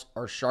who else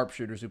are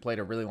sharpshooters who played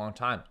a really long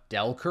time?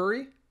 Del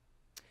Curry?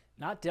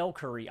 Not Del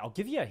Curry. I'll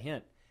give you a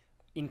hint.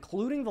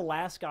 Including the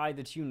last guy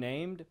that you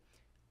named,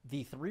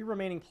 the 3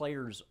 remaining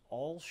players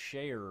all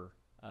share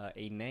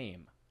a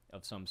name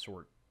of some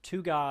sort.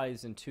 2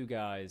 guys and 2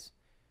 guys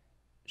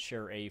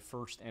share a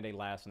first and a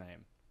last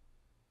name.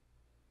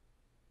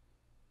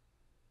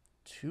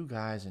 2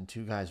 guys and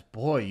 2 guys.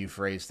 Boy, you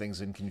phrase things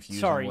in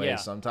confusing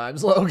ways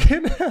sometimes,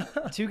 Logan.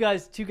 2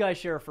 guys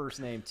share a first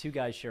name. 2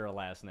 guys share a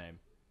last name.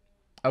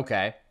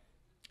 Okay.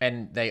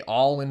 And they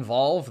all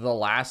involve the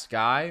last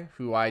guy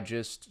who I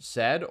just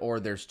said, or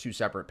there's 2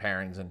 separate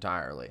pairings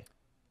entirely?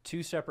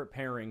 2 separate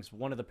pairings.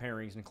 One of the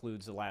pairings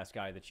includes the last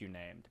guy that you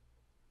named.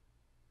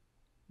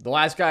 The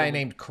last guy I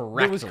named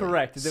correctly. It was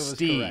correct. It was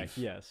Steve. Correct,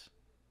 yes.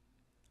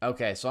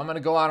 Okay, so I'm going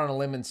to go out on a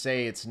limb and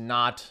say it's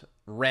not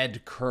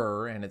Red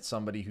Kerr, and it's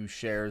somebody who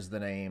shares the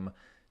name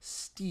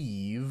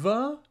Steve.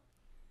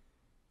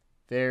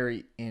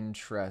 Very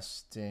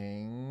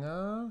interesting.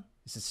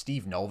 Is it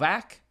Steve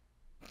Novak?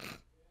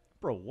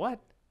 Bro,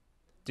 what?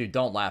 Dude,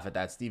 don't laugh at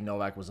that. Steve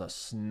Novak was a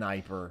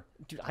sniper.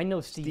 Dude, I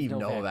know Steve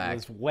Novak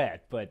was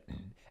wet, but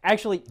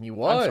actually, he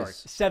was. I'm sorry,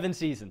 7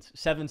 seasons.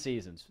 7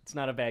 seasons. It's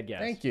not a bad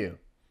guess. Thank you.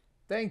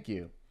 Thank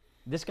you.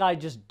 This guy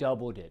just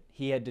doubled it.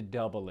 He had to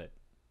double it.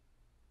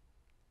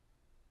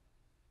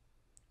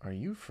 Are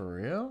you for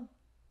real?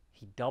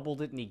 He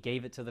doubled it and he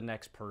gave it to the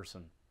next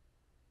person.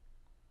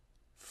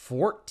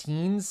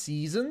 14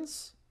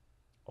 seasons?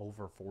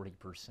 Over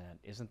 40%.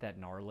 Isn't that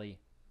gnarly?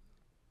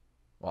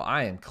 Well,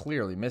 I am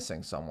clearly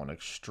missing someone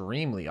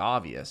extremely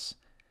obvious.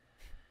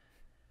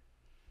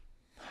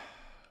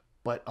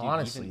 But dude,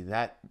 honestly,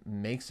 that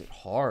makes it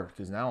hard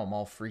because now I'm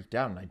all freaked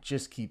out and I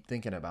just keep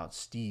thinking about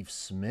Steve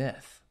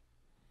Smith.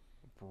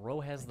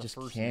 Bro has the just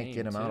first can't name,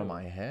 get him too. out of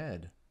my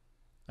head.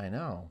 I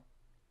know.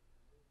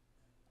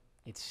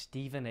 It's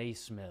Stephen A.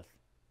 Smith.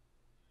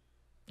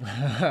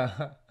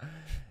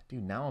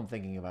 Dude, now I'm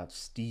thinking about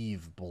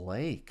Steve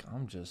Blake.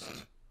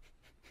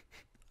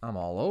 I'm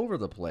all over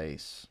the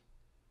place.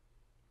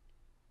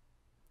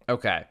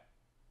 Okay.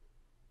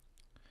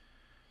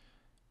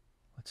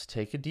 Let's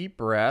take a deep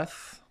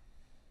breath.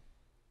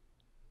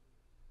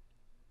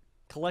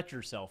 Collect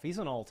yourself. He's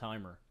an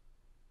all-timer.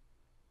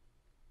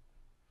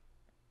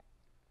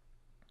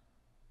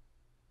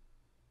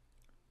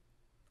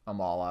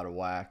 I'm all out of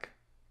whack.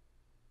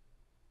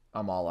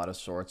 I'm all out of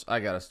sorts. I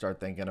got to start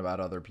thinking about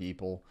other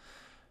people.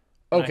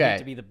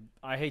 Okay.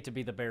 I hate to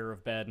be the bearer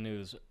of bad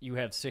news. You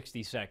have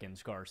 60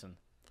 seconds, Carson.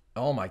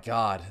 Oh my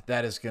God,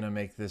 that is going to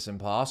make this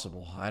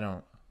impossible. I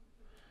don't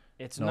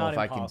know if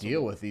I can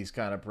deal with these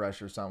kind of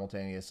pressures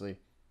simultaneously.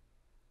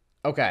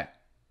 Okay.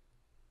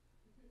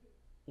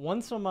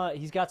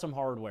 He's got some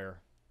hardware.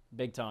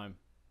 Big time.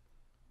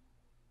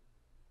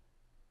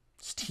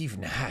 Steve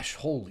Nash,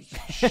 holy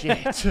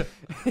shit.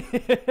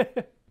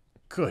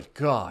 Good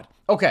God.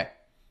 Okay.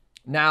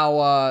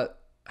 Now,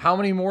 how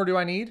many more do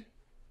I need?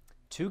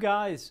 2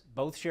 guys,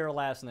 both share a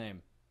last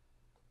name.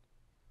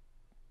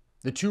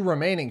 The 2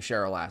 remaining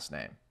share a last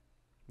name.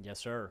 Yes,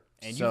 sir.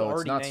 And So you've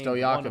already it's not named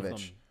Stojakovic. one of them,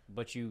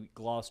 but you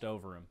glossed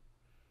over him.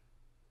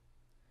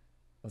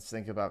 Let's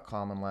think about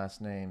common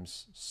last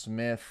names.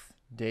 Smith,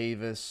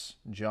 Davis,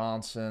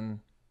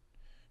 Johnson,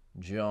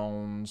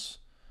 Jones.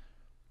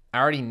 I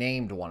already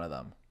named one of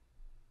them,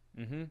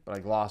 but I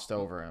glossed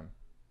over him.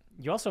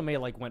 You also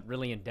went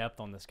really in depth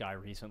on this guy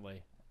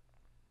recently.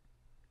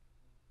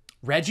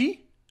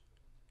 Reggie?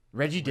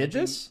 Reggie did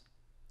this?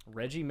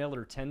 Reggie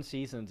Miller, 10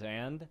 seasons,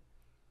 and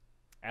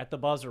at the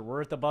buzzer.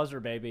 We're at the buzzer,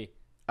 baby.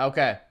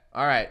 Okay.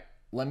 All right.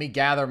 Let me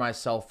gather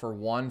myself for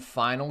one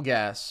final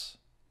guess.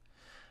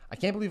 I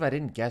can't believe I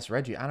didn't guess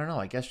Reggie. I don't know.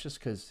 I guess just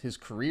because his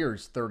career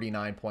is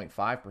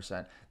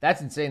 39.5%.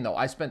 That's insane, though.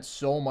 I spent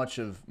so much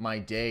of my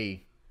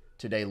day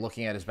today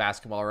looking at his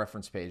basketball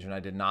reference page, and I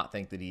did not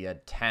think that he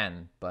had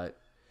 10. But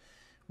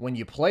when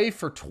you play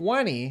for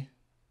 20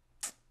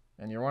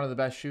 and you're one of the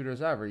best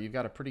shooters ever, you've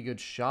got a pretty good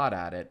shot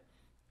at it.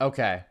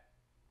 Okay.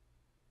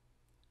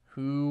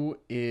 Who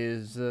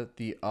is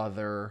the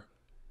other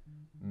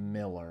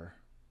Miller?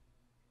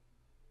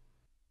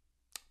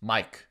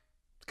 Mike.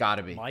 It's got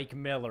to be. Mike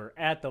Miller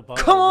at the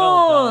buzzer. Come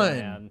Well done, on!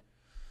 man.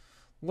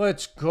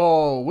 Let's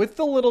go. With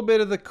a little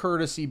bit of the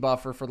courtesy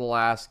buffer for the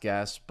last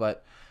guess,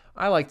 but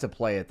I like to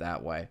play it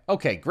that way.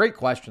 Okay, great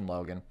question,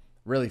 Logan.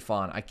 Really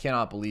fun. I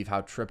cannot believe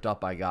how tripped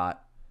up I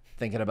got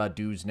thinking about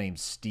dudes named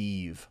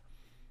Steve.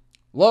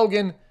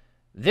 Logan,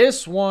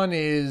 this one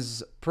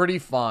is pretty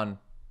fun,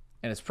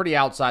 and it's pretty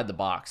outside the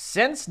box.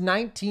 Since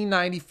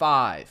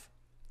 1995,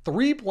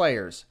 3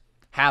 players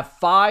have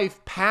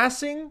 5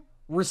 passing,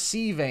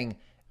 receiving,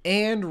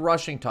 and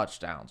rushing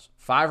touchdowns.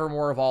 5 or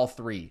more of all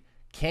 3.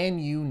 Can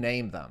you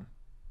name them?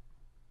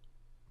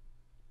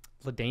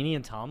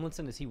 LaDainian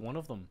Tomlinson, is he one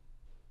of them?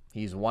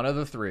 He's one of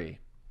the 3.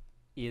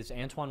 Is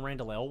Antoine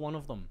Randall one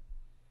of them?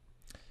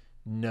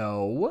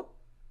 No.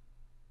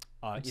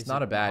 It's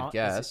not a bad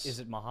guess. Is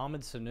it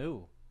Mohamed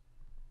Sanu?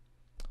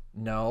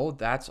 No,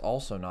 that's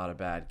also not a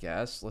bad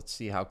guess. Let's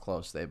see how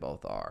close they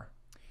both are.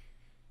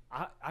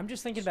 I'm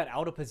just thinking about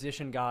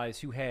out-of-position guys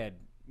who had,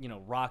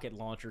 rocket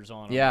launchers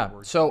on them. Yeah,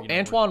 so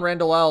Antoine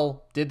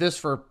Randall did this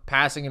for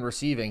passing and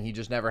receiving. He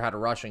just never had a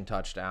rushing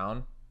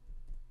touchdown.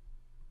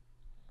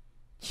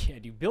 Yeah,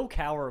 dude, Bill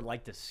Cowher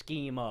liked to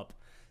scheme up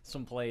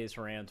some plays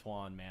for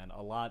Antoine, man.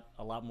 A lot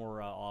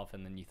more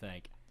often than you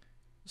think.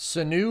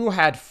 Sanu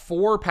had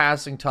 4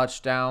 passing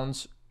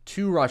touchdowns,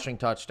 2 rushing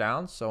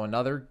touchdowns, so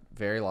another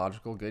very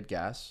logical, good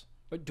guess.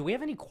 But do we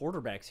have any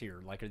quarterbacks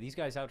here? Are these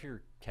guys out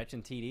here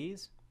catching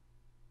TDs?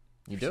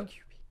 You do?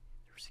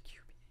 There's a QB.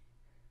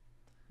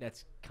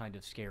 That's kind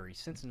of scary.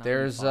 Since 95,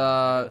 There's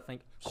I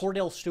think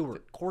Cordell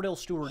Stewart. Cordell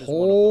Stewart is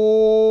one of them.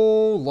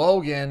 Oh,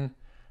 Logan.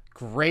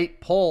 Great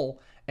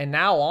pull. And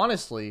now,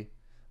 honestly,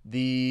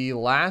 the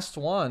last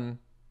one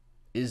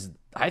is,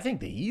 I think,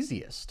 the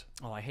easiest.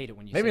 Oh, I hate it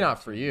when you Maybe say not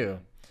that for too, you. man.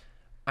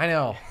 I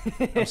know.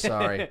 I'm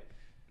sorry.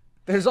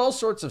 There's all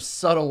sorts of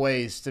subtle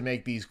ways to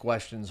make these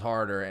questions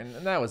harder, and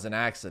that was an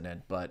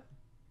accident, but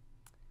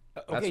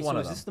that's one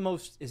of them.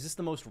 Is this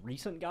the most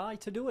recent guy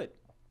to do it?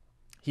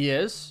 He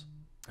is.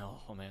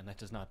 Oh man, that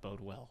does not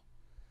bode well.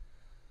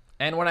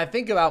 And when I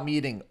think about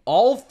meeting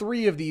all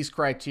 3 of these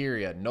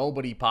criteria,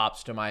 nobody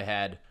pops to my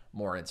head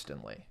more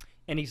instantly.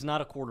 And he's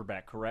not a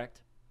quarterback, correct?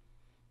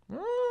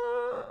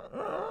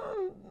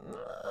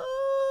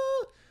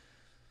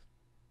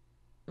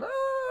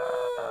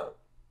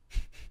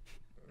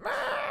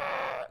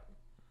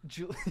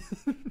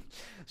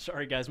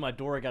 Sorry, guys, my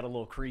door got a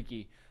little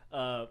creaky.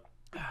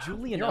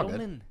 Julian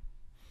Edelman.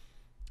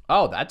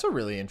 Oh, that's a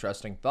really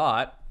interesting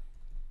thought.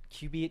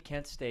 QB at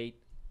Kent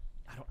State.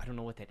 I don't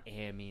know what that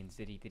means.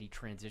 Did he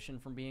transition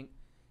from being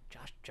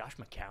Josh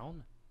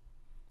McCown?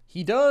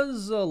 He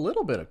does a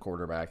little bit of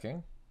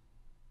quarterbacking.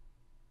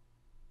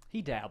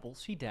 He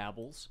dabbles.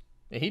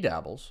 Yeah, he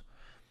dabbles.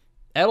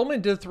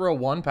 Edelman did throw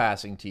one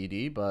passing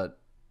TD, but,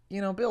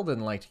 Bill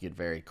didn't like to get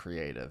very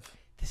creative.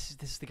 This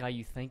is the guy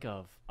you think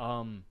of.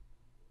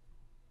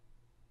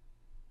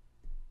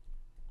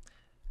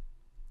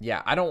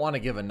 Yeah, I don't want to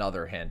give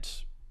another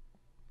hint.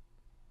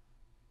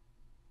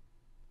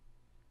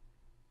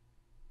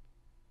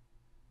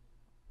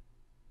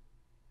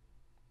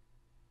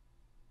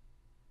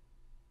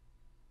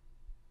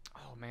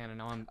 Oh, man, and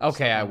now I'm...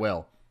 Okay, I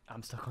will.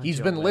 I'm stuck on He's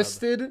Joe been Webb.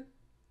 listed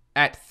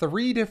at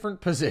 3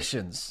 different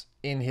positions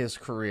in his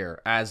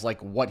career as, like,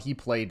 what he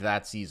played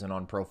that season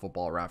on Pro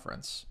Football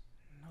Reference.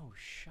 No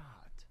shot.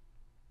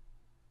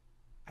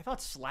 I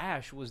thought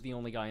Slash was the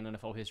only guy in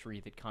NFL history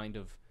that kind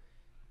of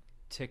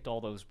ticked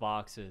all those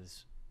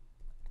boxes.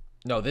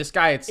 No, this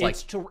guy,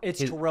 it's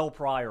Terrell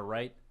Pryor,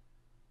 right?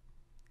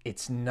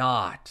 It's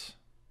not.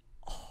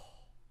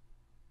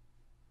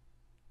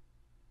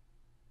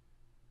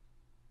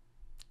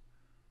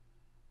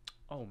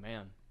 Oh,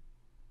 man.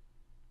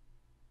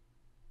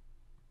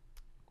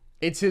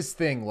 It's his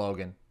thing,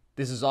 Logan.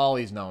 This is all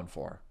he's known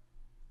for.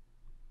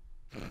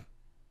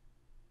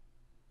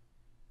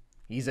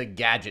 He's a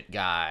gadget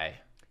guy.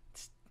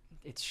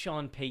 It's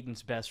Sean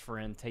Payton's best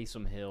friend,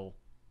 Taysom Hill.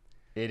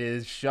 It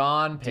is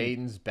Sean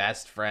Payton's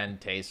best friend,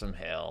 Taysom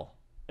Hill.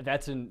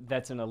 That's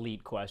an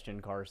elite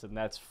question, Carson.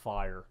 That's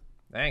fire.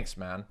 Thanks,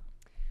 man.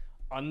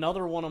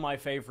 Another one of my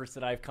favorites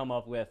that I've come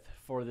up with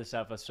for this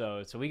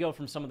episode. So we go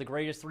from some of the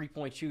greatest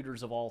three-point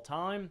shooters of all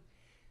time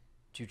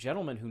to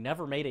gentlemen who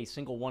never made a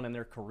single one in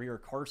their career.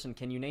 Carson,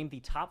 can you name the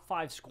top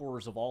 5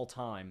 scorers of all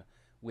time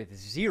with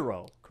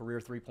 0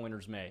 career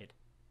three-pointers made?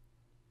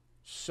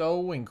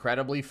 So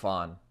incredibly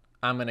fun.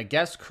 I'm going to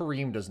guess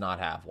Kareem does not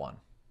have one.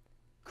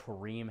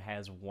 Kareem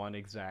has one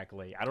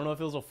exactly. I don't know if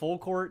it was a full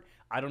court.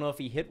 I don't know if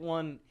he hit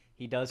one.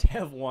 He does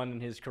have one in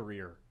his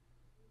career.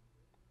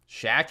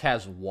 Shaq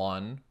has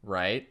one,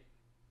 right?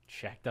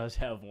 Shaq does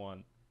have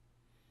one.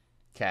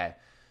 Okay.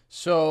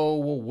 So,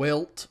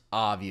 Wilt,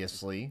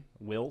 obviously.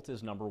 Wilt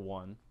is number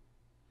 1.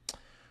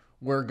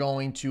 We're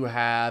going to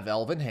have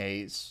Elvin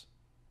Hayes.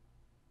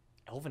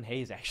 Elvin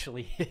Hayes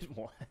actually hit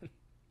one.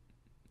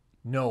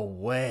 No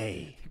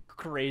way.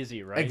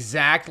 Crazy, right?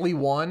 Exactly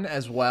one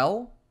as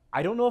well?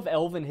 I don't know if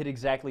Elvin hit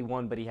exactly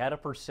one, but he had a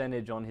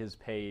percentage on his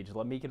page.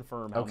 Let me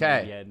confirm how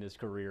many he had in his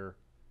career.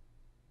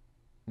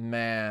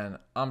 Man,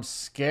 I'm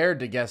scared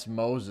to guess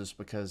Moses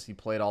because he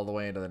played all the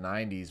way into the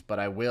 90s, but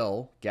I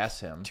will guess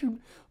him. Dude,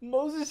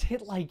 Moses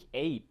hit like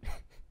 8.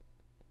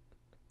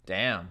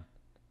 Damn.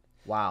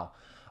 Wow.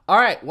 All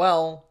right,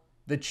 well,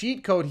 the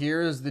cheat code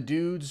here is the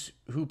dudes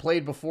who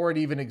played before it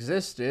even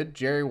existed.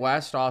 Jerry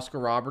West, Oscar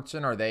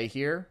Robertson, are they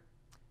here?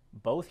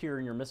 Both here,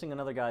 and you're missing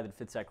another guy that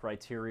fits that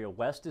criteria.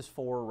 West is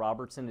 4,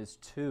 Robertson is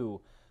 2.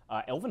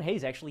 Elvin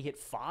Hayes actually hit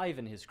 5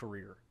 in his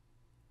career.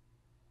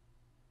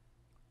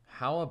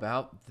 How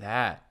about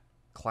that?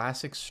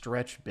 Classic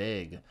stretch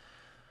big.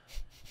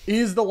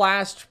 Is the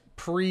last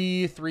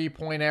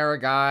pre-3-point era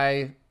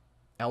guy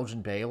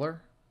Elgin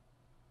Baylor?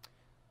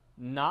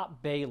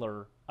 Not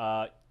Baylor.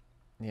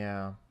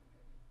 Yeah.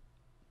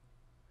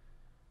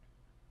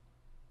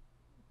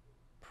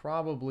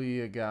 Probably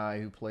a guy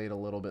who played a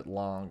little bit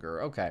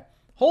longer. Okay.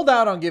 Hold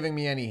out on giving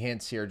me any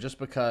hints here just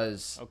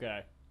because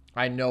Okay.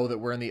 I know that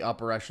we're in the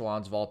upper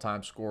echelons of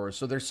all-time scorers.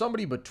 So there's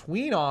somebody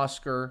between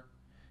Oscar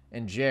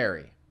and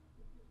Jerry.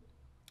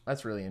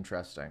 That's really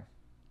interesting.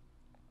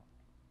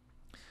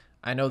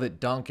 I know that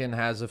Duncan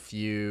has a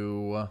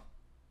few.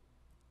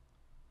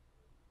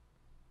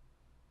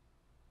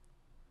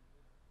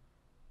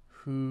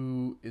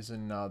 Who is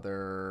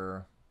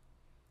another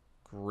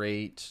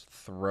great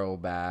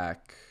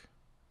throwback?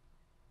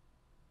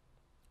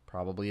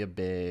 Probably a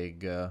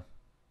big.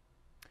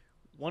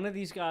 One of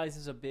these guys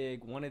is a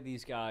big, one of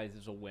these guys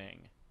is a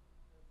wing.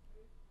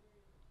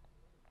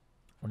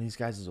 One of these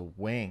guys is a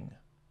wing.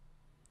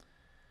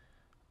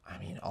 I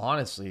mean,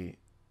 honestly,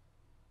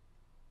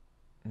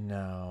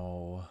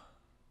 no.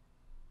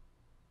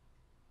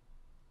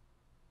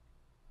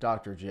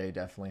 Dr. J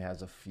definitely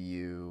has a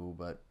few,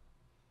 but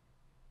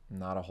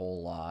not a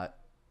whole lot.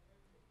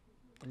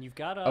 And you've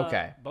got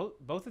okay.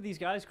 Both of these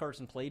guys,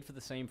 Carson, played for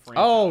the same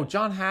franchise. Oh,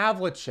 John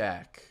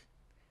Havlicek.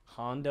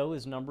 Hondo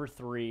is number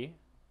 3.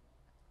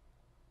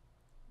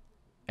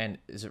 And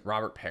is it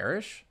Robert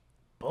Parrish?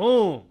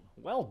 Boom.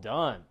 Well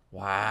done.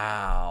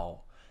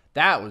 Wow.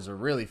 That was a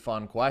really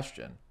fun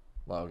question,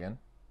 Logan.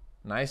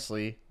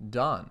 Nicely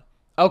done.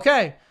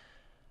 Okay.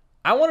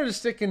 I wanted to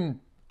stick in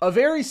a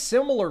very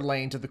similar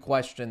lane to the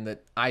question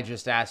that I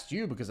just asked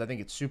you because I think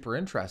it's super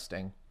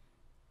interesting.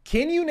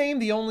 Can you name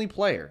the only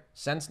player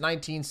since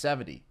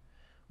 1970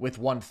 with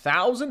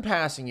 1,000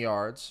 passing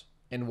yards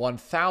and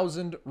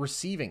 1,000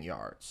 receiving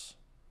yards?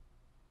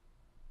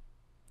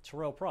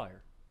 Terrell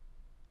Pryor.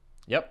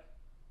 Yep.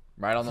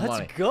 Right on the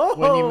money. Let's go.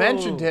 When you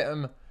mentioned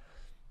him,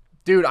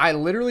 dude, I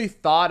literally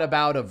thought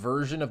about a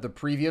version of the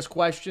previous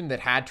question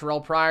that had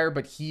Terrell Pryor,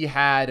 but he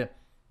had,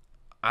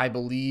 I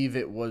believe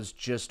it was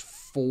just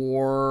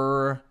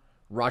 4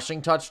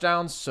 rushing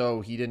touchdowns,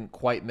 so he didn't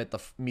quite meet the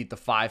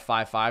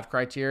 5.55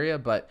 criteria.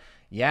 But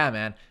Yeah,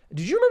 man.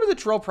 Did you remember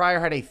that Terrell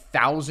Pryor had a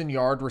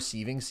 1,000-yard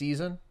receiving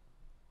season?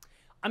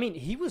 I mean,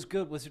 he was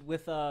good. Was it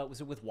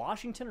with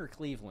Washington or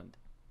Cleveland?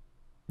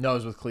 No, it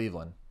was with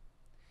Cleveland.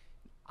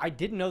 I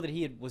didn't know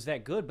that was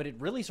that good, but it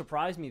really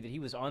surprised me that he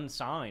was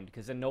unsigned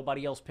because then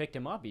nobody else picked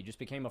him up. He just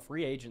became a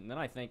free agent, and then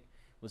I think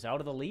was out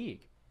of the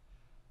league.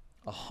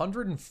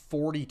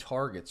 140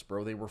 targets,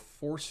 bro. They were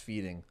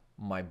force-feeding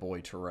my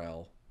boy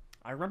Terrell.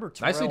 I remember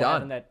Terrell Nicely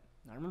done.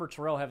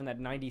 having that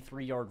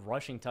 93-yard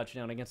rushing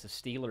touchdown against the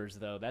Steelers,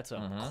 though. That's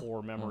a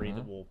core memory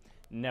that will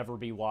never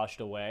be washed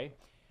away.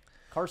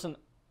 Carson,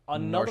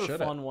 another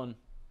fun one.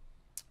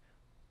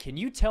 Can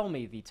you tell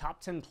me the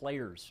top 10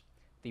 players,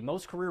 the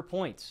most career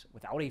points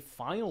without a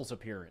finals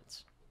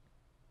appearance?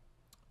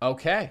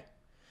 Okay.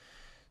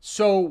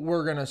 So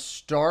we're going to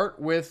start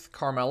with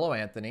Carmelo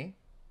Anthony.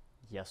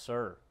 Yes,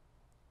 sir.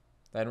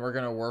 Then we're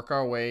going to work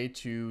our way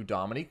to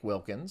Dominique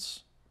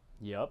Wilkins.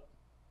 Yep.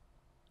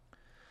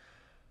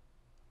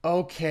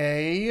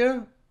 Okay.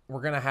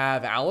 We're going to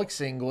have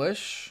Alex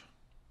English.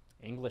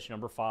 English,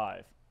 number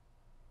 5.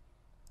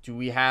 Do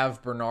we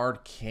have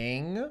Bernard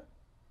King?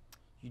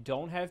 You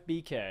don't have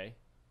BK.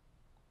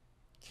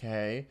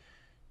 Okay.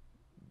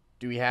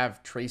 Do we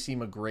have Tracy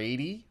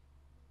McGrady?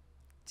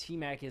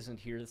 T-Mac isn't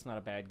here. That's not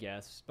a bad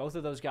guess. Both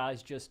of those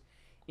guys, just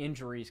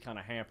injuries kind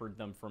of hampered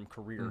them from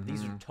career.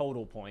 These are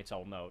total points,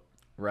 I'll note.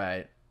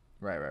 Right.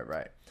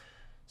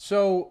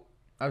 So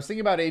I was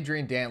thinking about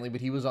Adrian Dantley,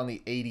 but he was on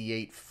the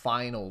 88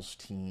 finals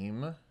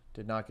team.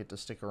 Did not get to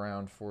stick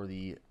around for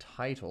the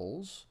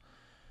titles.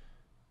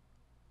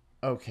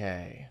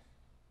 Okay.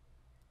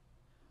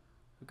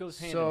 Who goes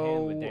hand in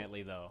hand with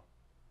Dantley, though?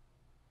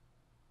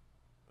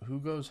 Who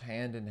goes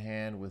hand in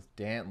hand with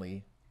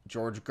Dantley?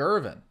 George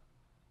Gervin.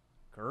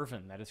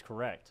 Gervin, that is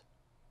correct.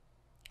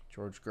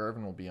 George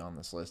Gervin will be on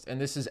this list. And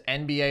this is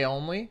NBA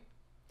only?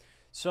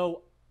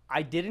 So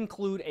I did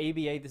include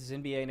ABA. This is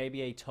NBA and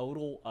ABA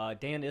total.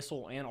 Dan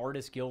Issel and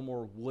Artis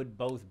Gilmore would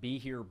both be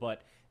here,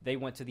 but they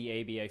went to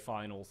the ABA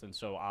finals, and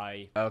so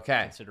I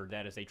considered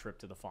that as a trip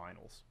to the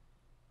finals.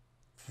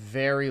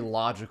 Very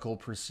logical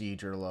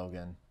procedure,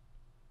 Logan.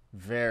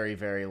 Very,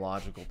 very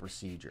logical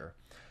procedure.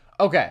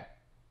 Okay.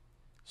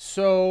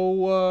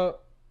 So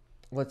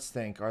let's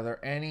think. Are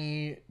there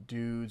any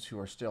dudes who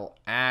are still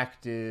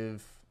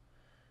active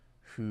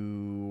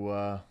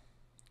who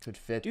could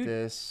fit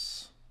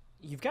this?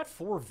 You've got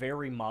 4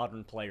 very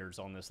modern players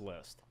on this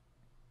list.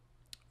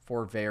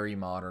 4 very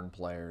modern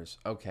players.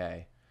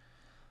 Okay.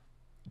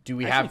 Do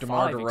we have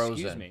DeMar DeRozan?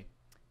 Excuse me.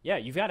 Yeah,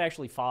 you've got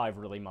actually 5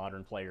 really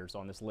modern players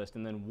on this list,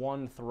 and then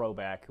 1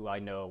 throwback who I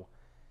know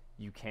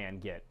you can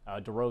get.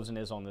 DeRozan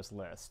is on this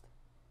list.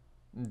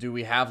 Do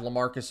we have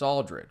LaMarcus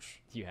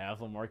Aldridge? You have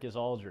LaMarcus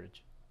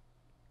Aldridge.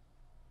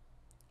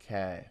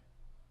 Okay.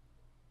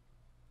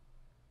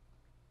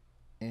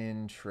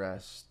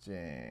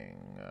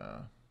 Interesting.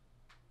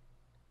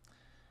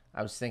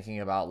 I was thinking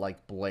about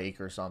like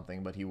Blake or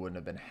something, but he wouldn't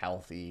have been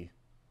healthy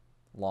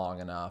long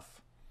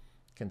enough,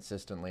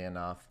 consistently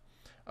enough.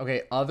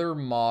 Okay, other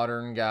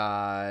modern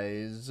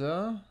guys.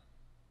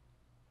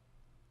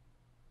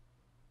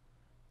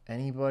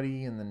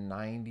 Anybody in the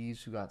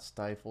 90s who got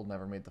stifled,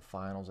 never made the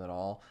finals at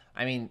all?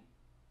 I mean,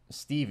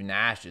 Steve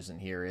Nash isn't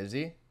here, is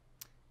he?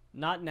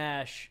 Not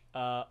Nash.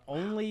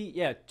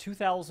 Only,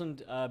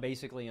 2000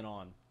 basically and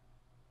on.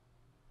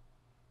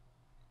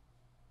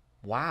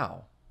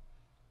 Wow.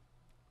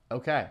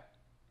 Okay.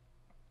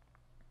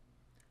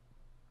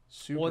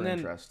 Super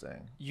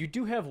interesting. You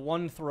do have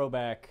 1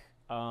 throwback,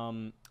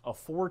 a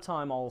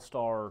 4-time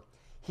All-Star.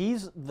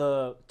 He's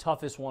the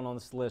toughest one on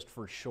this list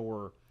for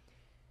sure.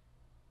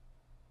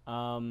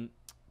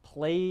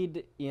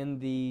 Played in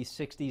the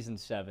 60s and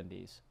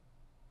 70s.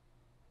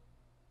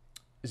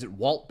 Is it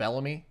Walt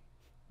Bellamy?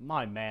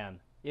 My man,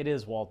 it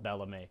is Walt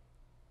Bellamy.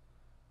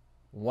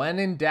 When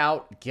in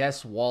doubt,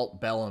 guess Walt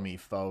Bellamy,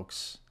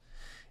 folks.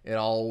 It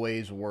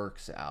always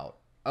works out.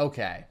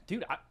 Okay.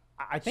 Dude,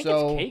 I think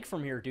it's cake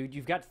from here, dude.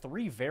 You've got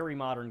 3 very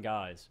modern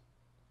guys.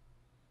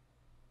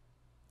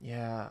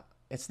 Yeah,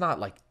 it's not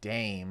like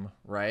Dame,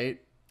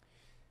 right?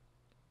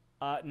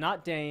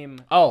 Not Dame.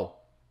 Oh,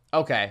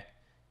 okay.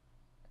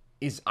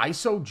 Is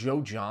ISO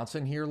Joe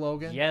Johnson here,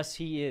 Logan? Yes,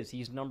 he is.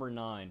 He's number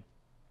 9.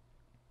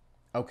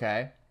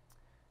 Okay.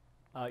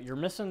 You're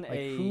missing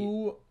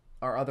Who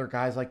are other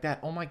guys like that?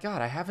 Oh, my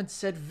God. I haven't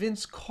said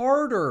Vince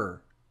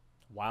Carter.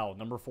 Wow,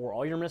 number 4.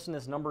 All you're missing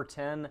is number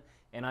 10,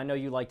 and I know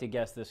you like to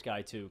guess this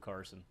guy too,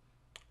 Carson.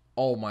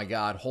 Oh, my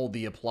God. Hold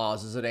the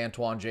applause. Is it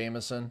Antoine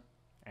Jameson?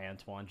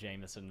 Antoine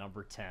Jameson,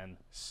 number 10.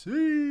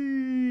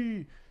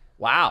 See.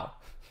 Wow.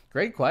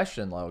 Great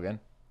question, Logan.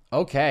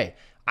 Okay.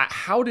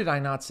 How did I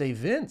not say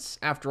Vince?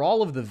 After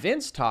all of the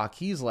Vince talk,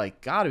 he's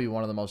like got to be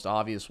one of the most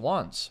obvious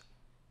ones.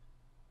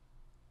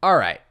 All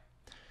right.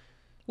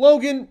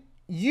 Logan,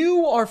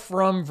 you are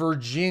from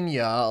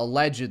Virginia,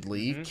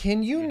 allegedly.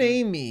 Can you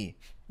name me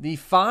the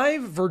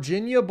 5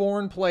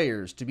 Virginia-born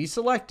players to be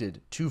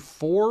selected to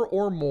 4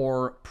 or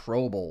more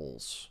Pro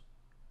Bowls?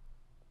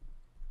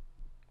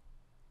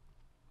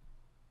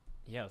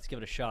 Yeah, let's give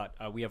it a shot.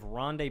 We have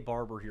Rondé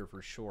Barber here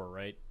for sure,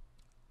 right?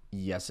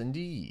 Yes,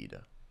 indeed.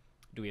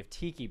 Do we have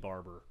Tiki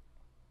Barber?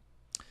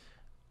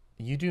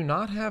 You do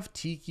not have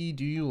Tiki,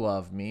 Do You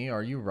Love Me?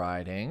 Are you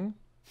riding?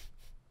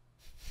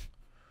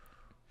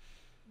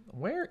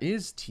 Where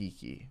is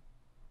Tiki?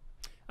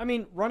 I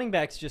mean, running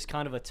back's just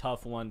kind of a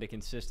tough one to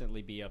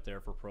consistently be up there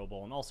for Pro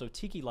Bowl. And also,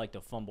 Tiki liked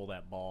to fumble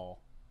that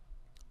ball.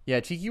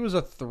 Yeah, Tiki was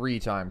a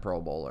 3-time Pro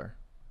Bowler.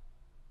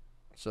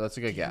 So that's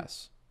a good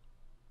guess.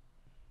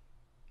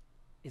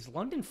 Is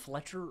London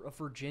Fletcher a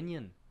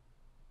Virginian?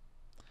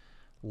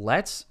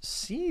 Let's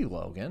see,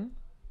 Logan.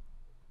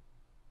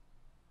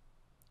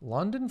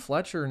 London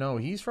Fletcher, no,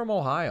 he's from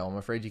Ohio. I'm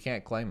afraid you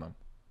can't claim him.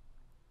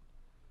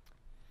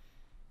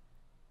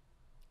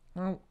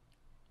 Well,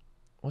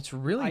 what's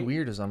really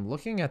weird is I'm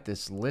looking at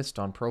this list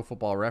on Pro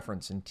Football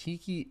Reference, and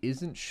Tiki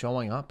isn't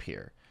showing up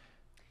here.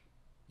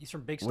 He's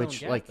from Big Stone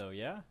Gap, though,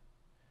 yeah?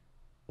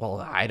 Well,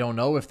 I don't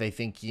know if they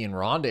think he and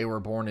Rondé were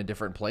born in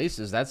different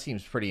places. That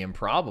seems pretty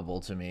improbable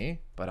to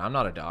me, but I'm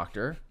not a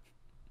doctor.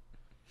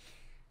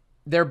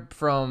 They're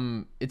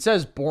from, it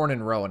says born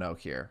in Roanoke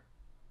here.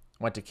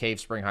 Went to Cave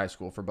Spring High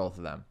School for both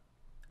of them.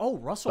 Oh,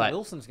 Russell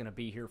Wilson's going to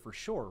be here for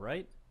sure,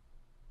 right?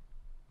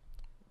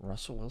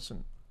 Russell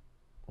Wilson,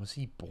 was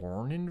he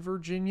born in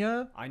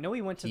Virginia? I know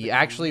he went to He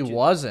actually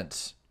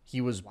wasn't.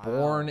 He was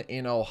born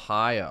in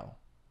Ohio.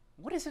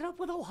 What is it up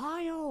with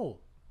Ohio?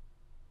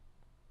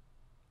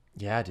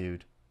 Yeah,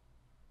 dude.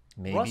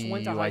 Maybe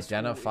you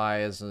identify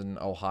as an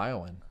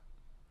Ohioan.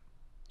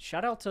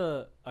 Shout out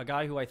to a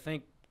guy who I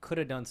think could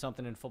have done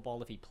something in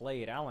football if he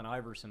played. Allen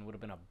Iverson would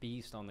have been a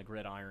beast on the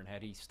gridiron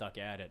had he stuck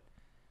at it.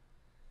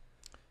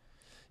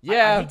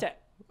 Yeah.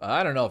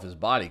 I don't know if his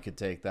body could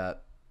take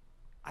that.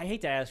 I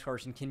hate to ask,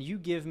 Carson, can you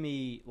give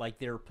me like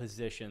their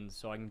positions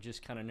so I can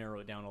just kind of narrow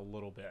it down a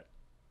little bit?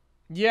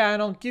 Yeah,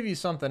 and I'll give you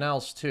something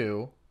else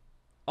too.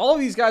 All of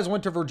these guys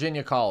went to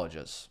Virginia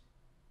colleges.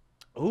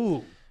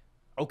 Ooh.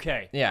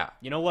 Okay. Yeah.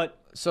 You know what?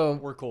 So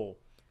we're cool.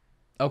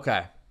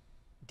 Okay.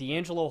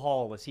 D'Angelo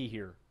Hall, is he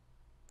here?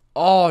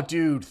 Oh,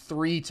 dude,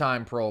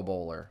 3-time Pro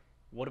Bowler.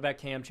 What about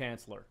Cam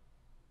Chancellor?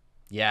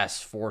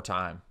 Yes,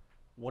 4-time.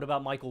 What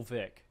about Michael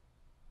Vick?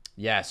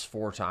 Yes,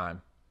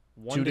 4-time.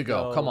 2 to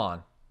go. Come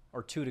on.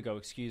 Or 2 to go,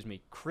 excuse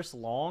me. Chris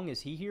Long,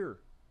 is he here?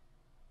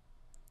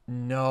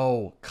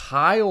 No.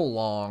 Kyle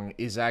Long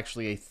is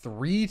actually a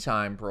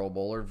 3-time Pro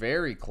Bowler.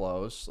 Very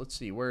close. Let's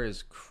see. Where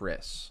is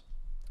Chris?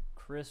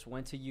 Chris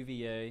went to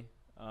UVA.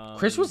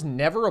 Chris was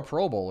never a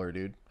Pro Bowler,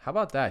 dude. How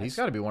about that? He's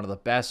got to be one of the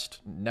best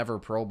never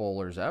Pro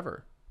Bowlers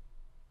ever.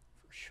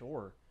 For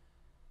sure.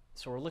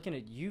 So we're looking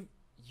at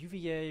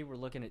UVA. We're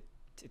looking at,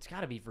 it's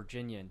got to be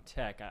Virginia and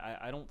Tech.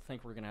 I don't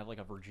think we're going to have like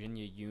a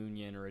Virginia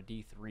Union or a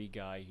D3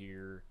 guy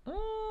here.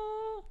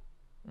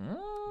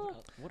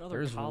 What other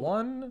There's college?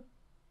 one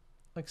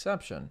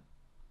exception.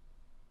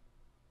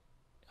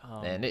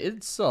 And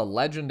it's a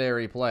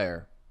legendary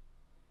player.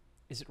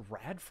 Is it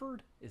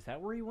Radford? Is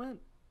that where he went?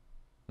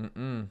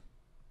 Mm-mm.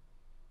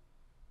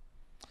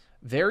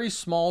 Very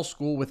small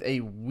school with a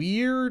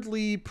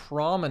weirdly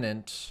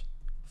prominent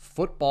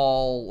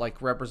football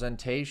like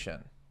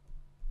representation.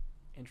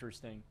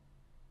 Interesting.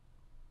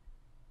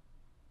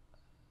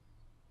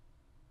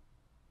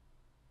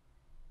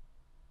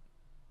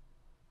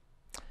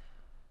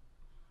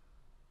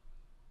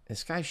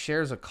 This guy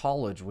shares a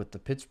college with the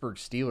Pittsburgh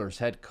Steelers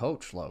head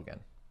coach, Logan.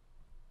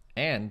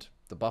 And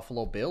the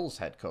Buffalo Bills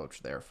head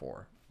coach,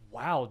 therefore.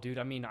 Wow, dude.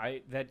 I mean,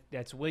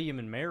 that's William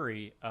and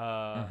Mary.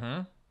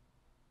 The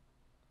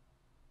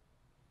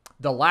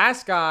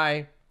last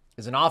guy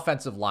is an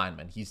offensive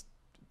lineman. He's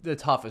the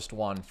toughest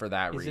one for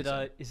that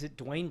reason. Is it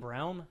Dwayne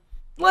Brown?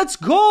 Let's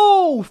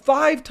go!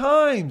 5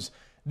 times.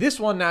 This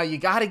one now, you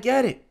got to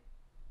get it.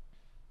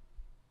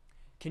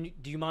 Do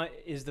you mind?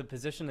 Is the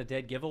position a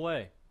dead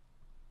giveaway?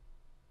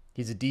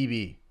 He's a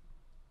DB.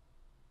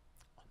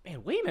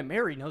 Man, William and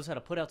Mary knows how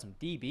to put out some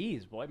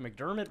DBs, boy.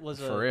 McDermott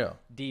was a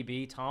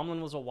DB.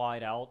 Tomlin was a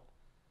wideout.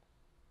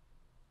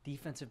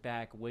 Defensive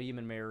back, William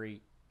and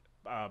Mary.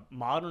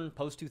 Modern,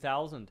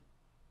 post-2000.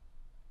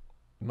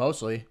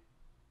 Mostly.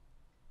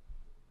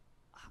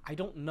 I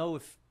don't know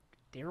if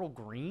Darryl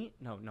Green...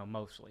 No,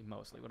 mostly.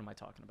 What am I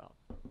talking about?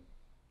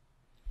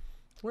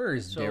 Where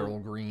is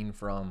Darryl Green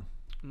from?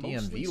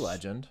 DMV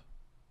legend.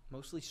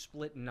 Mostly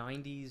split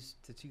 90s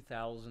to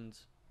 2000s.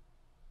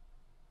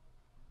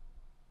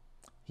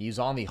 He's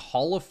on the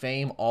Hall of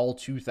Fame All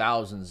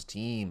 2000s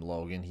team,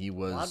 Logan. He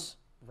was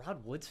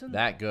Rod Woodson?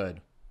 That good.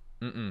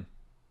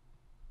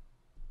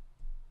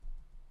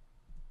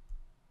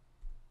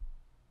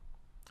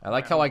 I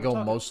like how I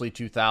go mostly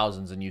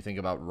 2000s and you think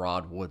about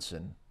Rod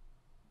Woodson.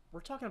 We're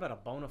talking about a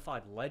bona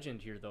fide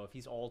legend here, though, if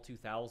he's all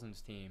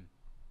 2000s team.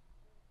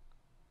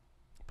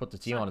 Put the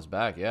team on his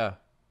back, yeah.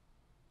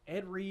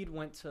 Ed Reed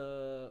went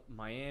to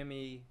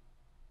Miami.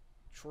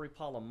 Troy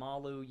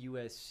Polamalu,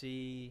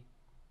 USC.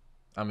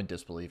 I'm in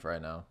disbelief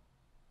right now.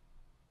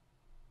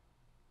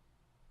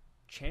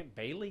 Champ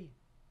Bailey?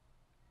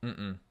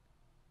 I'm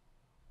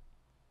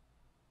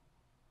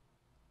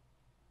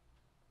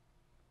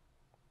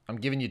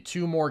giving you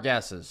 2 more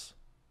guesses.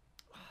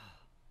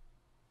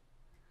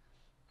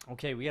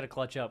 Okay, we got to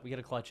clutch up.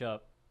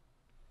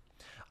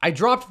 I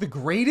dropped the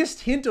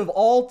greatest hint of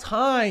all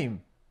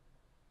time.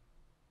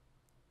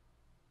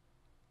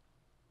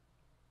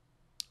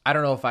 I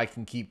don't know if I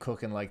can keep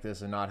cooking like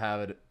this and not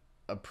have it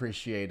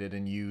appreciated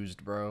and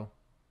used, bro.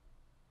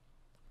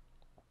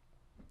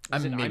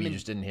 Maybe you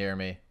just didn't hear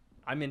me.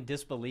 I'm in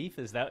disbelief.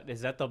 Is that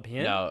the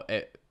hint? No,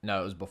 it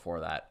was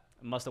before that.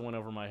 It must have went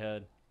over my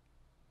head.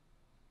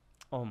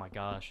 Oh my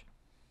gosh.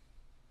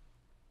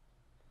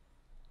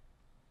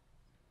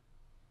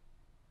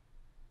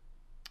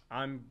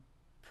 I'm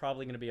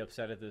probably going to be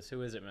upset at this.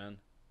 Who is it, man?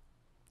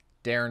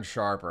 Darren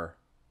Sharper.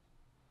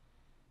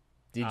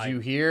 Did you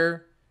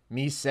hear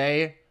me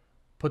say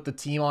put the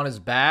team on his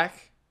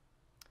back?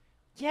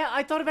 Yeah,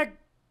 I thought about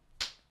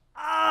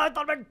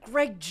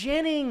Greg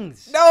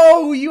Jennings.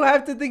 No, you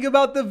have to think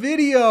about the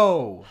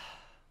video.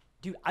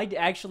 Dude, I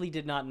actually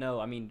did not know.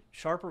 I mean,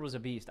 Sharper was a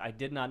beast. I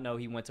did not know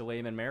he went to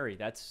William & Mary.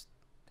 That's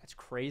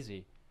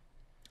crazy.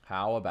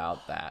 How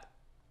about that?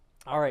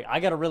 All right, I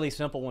got a really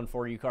simple one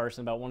for you,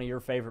 Carson, about one of your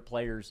favorite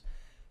players.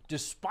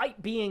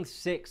 Despite being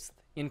 6th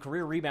in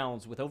career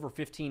rebounds with over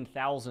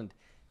 15,000,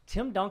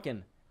 Tim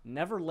Duncan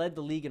never led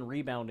the league in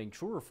rebounding.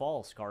 True or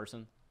false,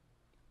 Carson?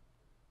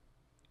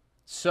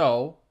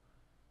 So,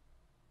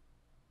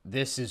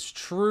 this is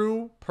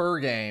true per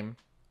game.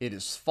 It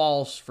is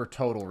false for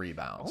total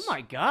rebounds. Oh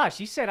my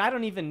gosh, you said I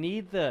don't even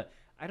need the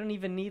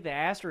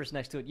asterisk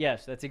next to it.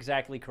 Yes, that's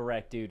exactly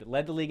correct, dude.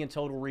 Led the league in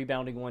total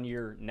rebounding 1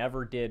 year,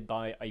 never did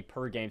by a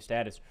per game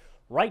status.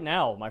 Right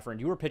now, my friend,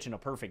 you were pitching a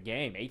perfect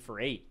game, 8 for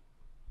 8.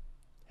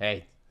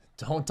 Hey,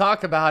 don't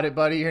talk about it,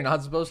 buddy. You're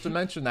not supposed to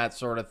mention that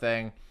sort of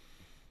thing.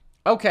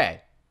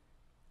 Okay,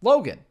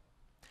 Logan,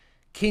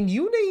 can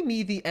you name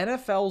me the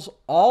NFL's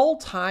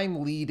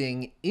all-time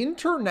leading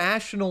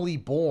internationally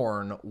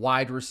born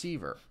wide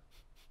receiver?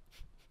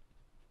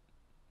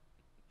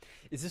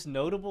 Is this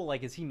notable?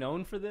 Like, is he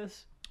known for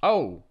this?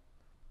 Oh,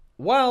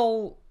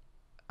 well,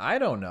 I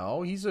don't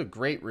know. He's a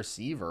great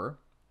receiver.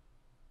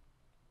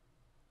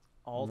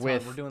 All time.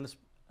 With we're doing this.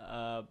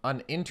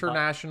 An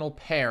international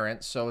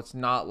parent, so it's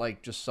not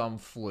like just some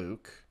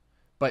fluke.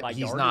 But he's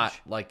yardage? not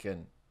like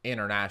an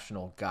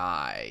international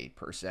guy,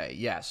 per se.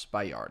 Yes,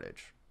 by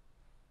yardage.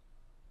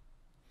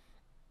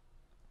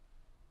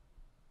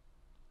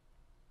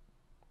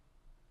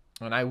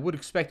 And I would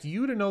expect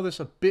you to know this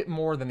a bit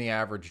more than the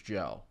average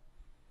Joe.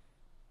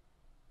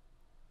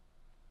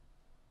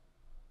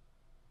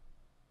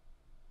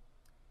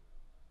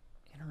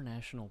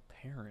 International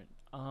parent.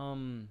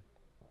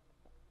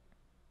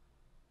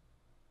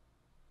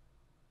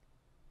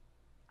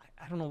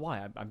 I don't know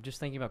why. I'm just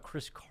thinking about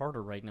Chris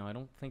Carter right now. I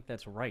don't think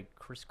that's right.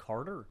 Chris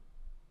Carter?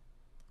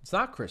 It's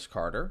not Chris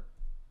Carter.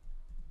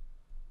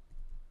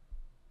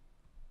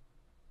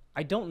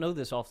 I don't know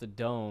this off the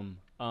dome.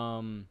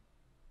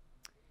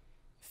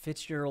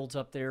 Fitzgerald's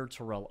up there.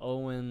 Terrell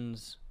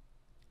Owens.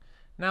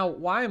 Now,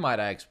 why might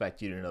I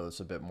expect you to know this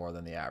a bit more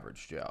than the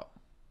average Joe?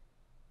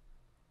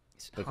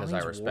 Because I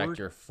respect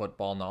your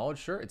football knowledge.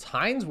 Sure. It's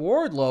Hines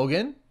Ward,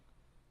 Logan.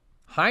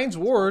 Hines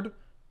Ward,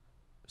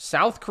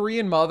 South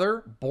Korean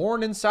mother,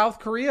 born in South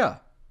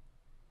Korea.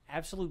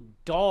 Absolute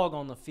dog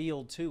on the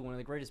field, too. One of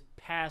the greatest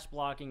pass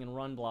blocking and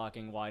run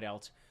blocking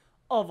wideouts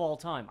of all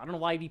time. I don't know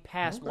why he'd be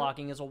pass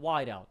blocking as a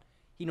wideout.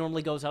 He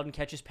normally goes out and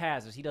catches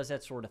passes. He does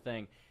that sort of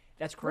thing.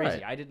 That's crazy.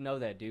 Right. I didn't know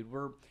that, dude.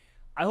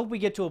 I hope we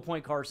get to a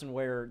point, Carson,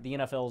 where the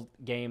NFL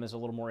game is a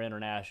little more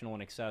international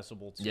and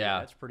accessible, too. Yeah.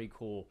 That's pretty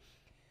cool.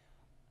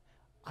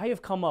 I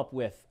have come up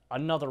with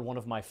another one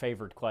of my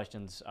favorite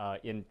questions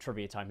in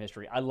Trivia Time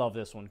history. I love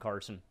this one,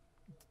 Carson.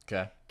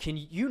 Okay. Can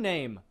you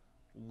name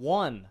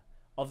one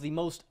of the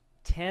most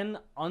 10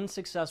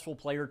 unsuccessful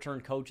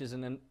player-turned-coaches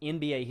in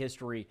NBA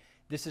history?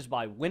 This is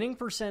by winning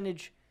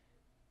percentage,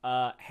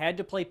 had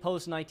to play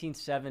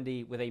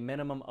post-1970 with a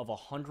minimum of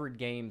 100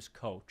 games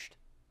coached.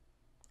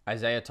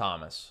 Isaiah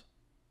Thomas.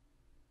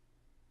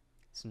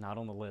 It's not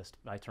on the list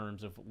by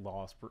terms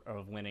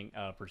of winning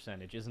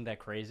percentage. Isn't that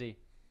crazy?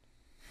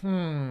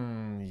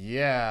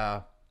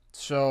 Yeah.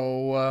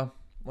 So,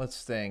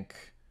 let's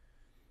think.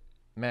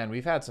 Man,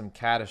 we've had some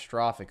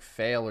catastrophic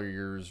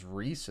failures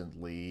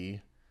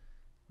recently.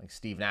 Like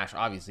Steve Nash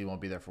obviously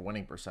won't be there for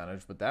winning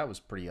percentage, but that was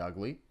pretty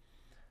ugly.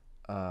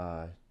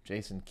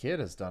 Jason Kidd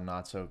has done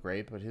not so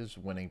great, but his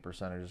winning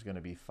percentage is going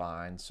to be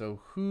fine.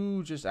 So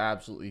who just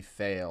absolutely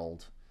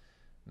failed?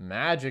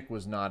 Magic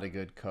was not a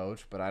good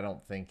coach, but I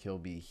don't think he'll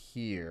be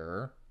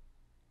here.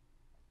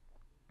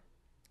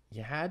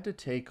 You had to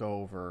take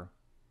over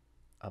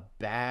a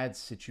bad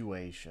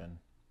situation.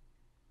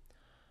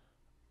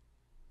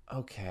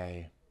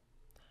 Okay.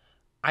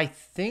 I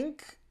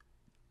think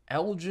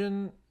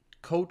Elgin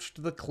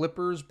coached the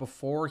Clippers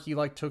before he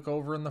took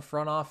over in the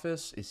front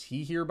office. Is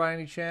he here by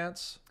any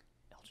chance?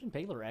 Elgin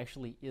Baylor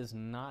actually is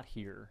not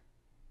here.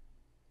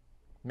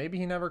 Maybe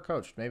he never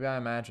coached. Maybe I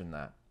imagined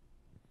that.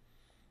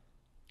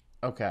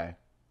 Okay.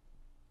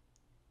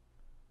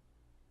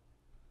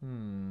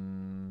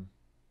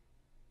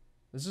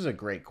 This is a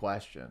great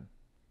question.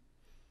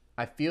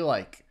 I feel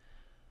like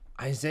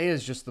Isaiah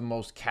is just the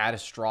most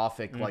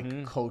catastrophic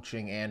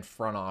coaching and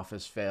front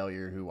office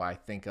failure who I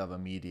think of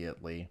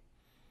immediately.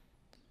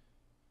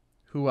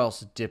 Who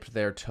else dipped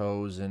their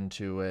toes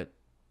into it?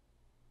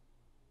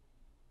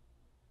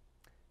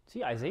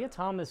 See, Isaiah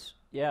Thomas,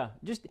 yeah,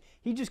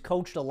 he just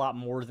coached a lot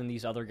more than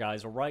these other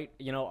guys, right?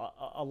 You know,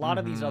 a lot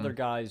of these other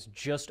guys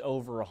just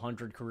over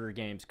 100 career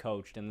games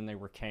coached, and then they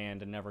were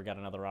canned and never got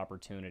another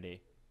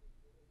opportunity.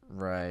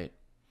 Right.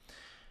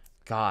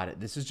 God,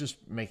 this is just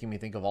making me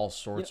think of all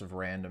sorts of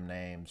random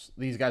names.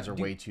 These guys are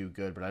way too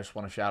good, but I just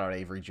want to shout out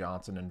Avery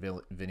Johnson and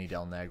Vinny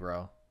Del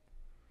Negro.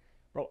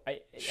 Bro,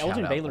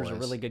 Elgin Baylor's a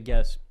really good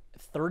guess.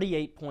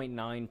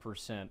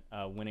 38.9%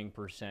 winning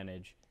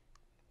percentage.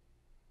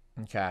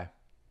 Okay.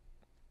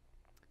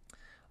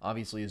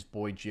 Obviously, his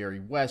boy Jerry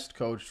West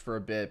coached for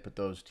a bit, but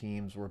those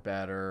teams were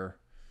better.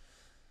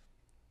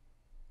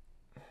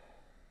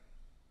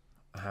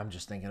 I'm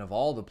just thinking of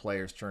all the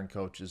players turned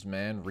coaches,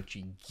 man.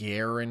 Richie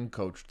Guerin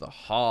coached the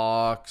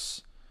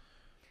Hawks.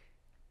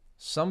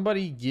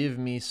 Somebody give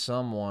me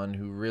someone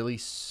who really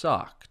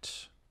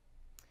sucked.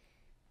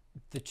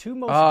 The two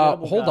most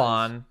gettable hold guys.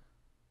 on.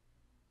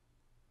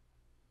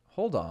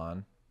 Hold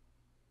on.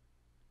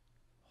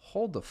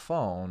 Hold the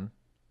phone.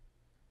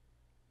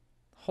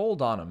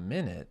 Hold on a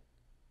minute.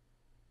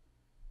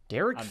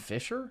 Derek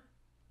Fisher?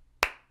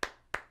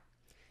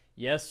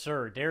 Yes,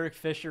 sir. Derek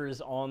Fisher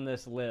is on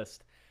this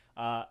list.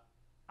 I'm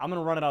going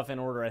to run it off in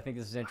order. I think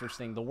this is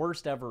interesting. The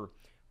worst ever: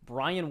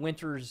 Brian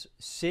Winters,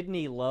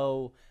 Sidney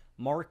Lowe,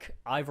 Mark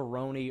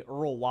Ivoroni,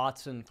 Earl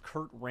Watson,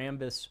 Kurt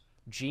Rambis,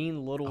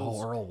 Gene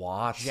Littles, Earl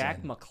Watson,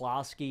 Jack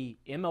McCloskey,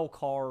 M.L.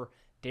 Carr,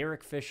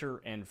 Derek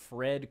Fisher, and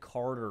Fred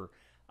Carter.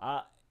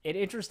 An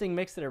interesting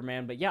mix there,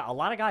 man. But yeah, a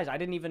lot of guys I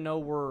didn't even know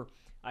were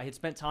had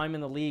spent time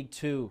in the league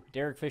too.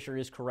 Derek Fisher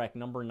is correct.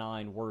 Number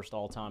 9 worst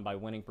all time by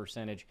winning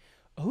percentage.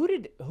 Who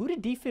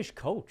did D-Fish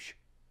coach?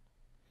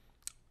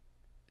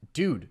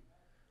 Dude,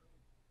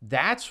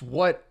 that's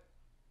what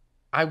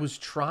I was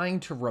trying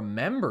to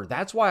remember.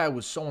 That's why I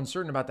was so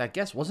uncertain about that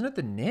guess. Wasn't it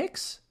the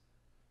Knicks?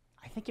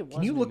 I think it was.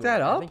 Can you New look York.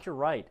 that up? I think you're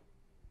right.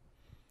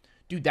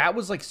 Dude, that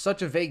was like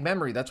such a vague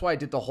memory. That's why I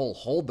did the whole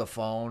hold the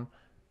phone,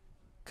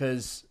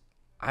 because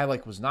I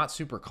was not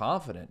super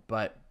confident.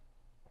 But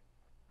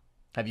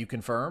have you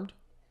confirmed?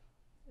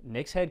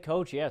 Knicks head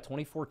coach, yeah,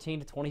 2014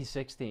 to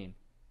 2016.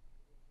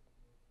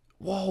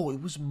 Whoa,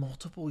 it was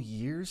multiple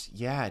years?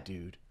 Yeah,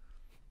 dude.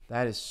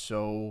 That is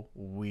so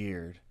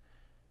weird.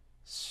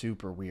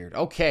 Super weird.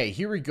 Okay,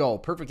 here we go.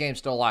 Perfect game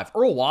still alive.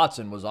 Earl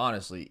Watson was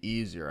honestly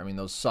easier. I mean,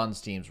 those Suns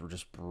teams were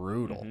just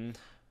brutal.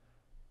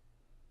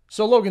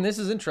 So, Logan, this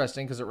is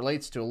interesting because it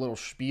relates to a little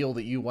spiel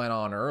that you went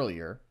on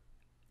earlier.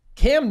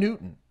 Cam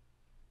Newton.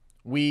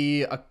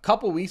 A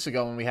couple weeks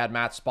ago when we had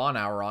Matt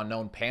Sponauer on,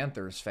 known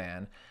Panthers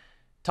fan,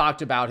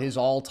 talked about his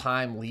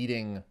all-time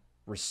leading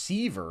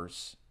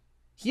receivers.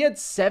 He had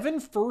 7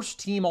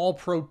 first-team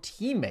All-Pro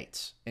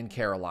teammates in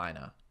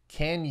Carolina.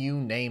 Can you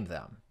name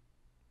them?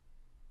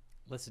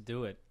 Let's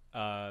do it.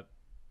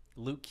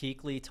 Luke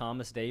Kuechly,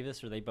 Thomas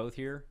Davis, are they both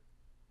here?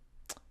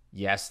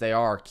 Yes, they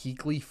are.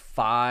 Kuechly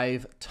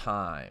 5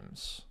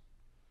 times.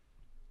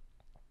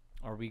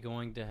 Are we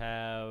going to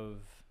have...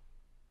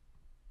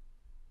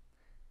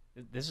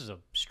 This is a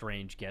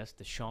strange guess.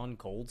 Deshaun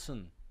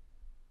Goldson.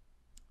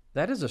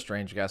 That is a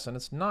strange guess, and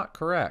it's not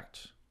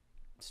correct.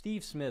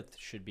 Steve Smith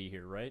should be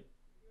here, right?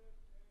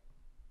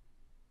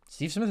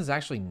 Steve Smith is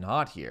actually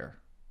not here.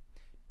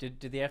 Did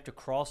they have to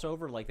cross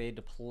over? Like they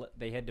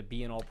had to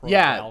be an All-Pro?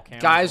 Yeah,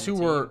 guys who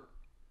were...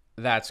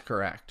 That's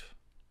correct.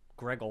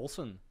 Greg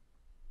Olson.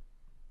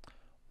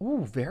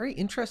 Ooh, very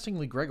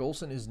interestingly, Greg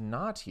Olson is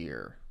not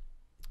here.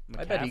 McCaffrey.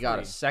 I bet he got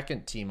a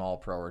second-team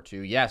All-Pro or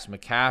two. Yes,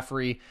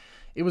 McCaffrey.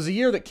 It was a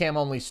year that Cam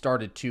only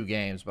started 2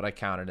 games, but I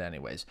counted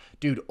anyways.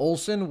 Dude,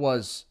 Olson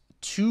was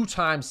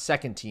 2-time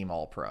second-team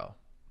All-Pro.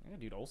 Yeah,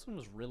 dude, Olson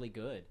was really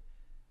good.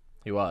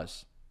 He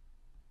was.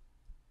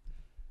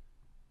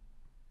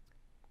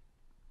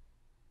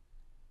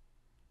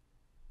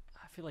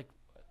 I feel like,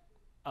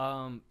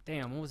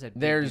 damn, what was that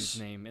big dude's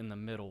name in the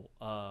middle?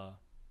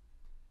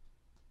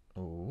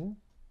 Ooh.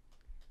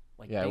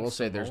 Yeah, I will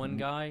say there's one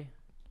guy.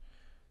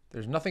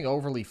 There's nothing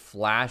overly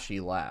flashy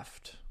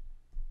left.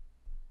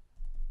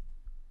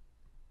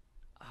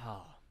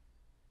 Oh.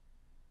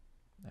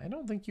 I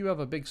don't think you have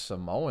a big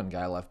Samoan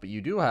guy left, but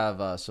you do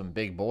have some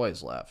big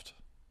boys left.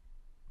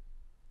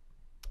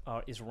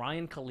 Is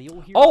Ryan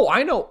Khalil here? Oh,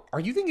 I know. Are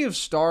you thinking of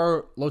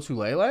Star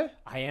Lotulelei?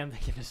 I am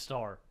thinking of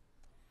Star.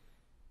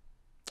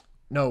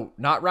 No,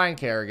 not Ryan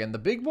Kerrigan. The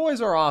big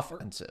boys are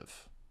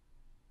offensive.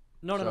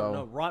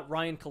 No.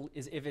 Ryan Khalil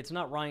if it's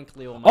not Ryan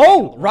Khalil.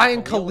 Oh,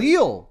 Ryan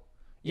Khalil.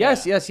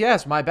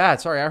 Yes. My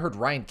bad. Sorry, I heard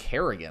Ryan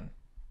Kerrigan.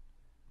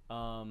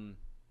 3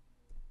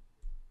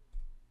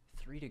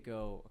 to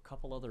go. A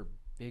couple other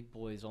big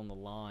boys on the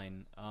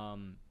line. I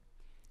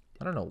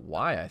don't know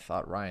why I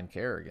thought Ryan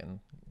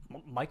Kerrigan.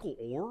 Michael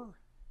Orr?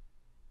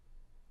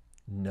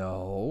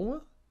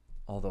 No.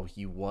 Although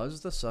he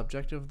was the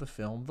subject of the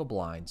film The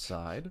Blind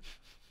Side.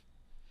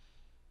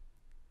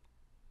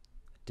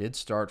 Did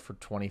start for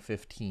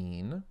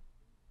 2015.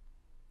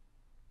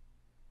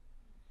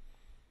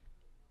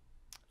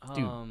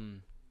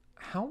 Dude,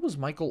 how was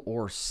Michael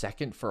Orr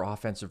second for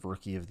Offensive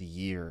Rookie of the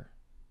Year?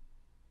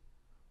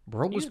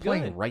 Bro was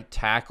playing right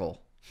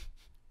tackle.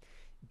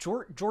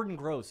 Jordan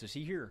Gross, is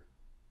he here?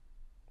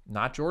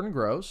 Not Jordan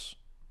Gross.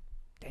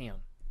 Damn.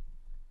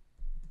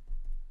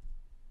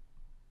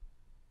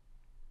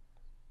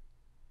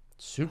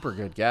 Super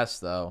good guess,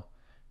 though.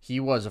 He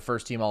was a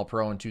first-team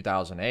All-Pro in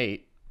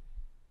 2008.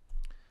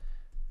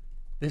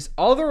 This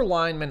other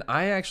lineman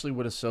I actually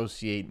would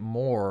associate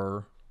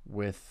more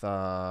with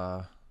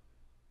another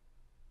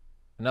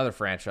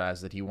franchise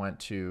that he went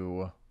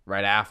to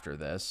right after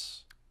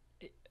this.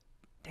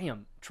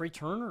 Damn, Trey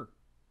Turner.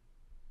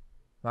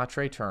 Not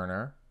Trey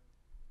Turner.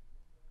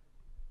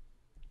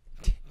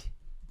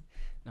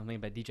 I'm thinking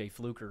about DJ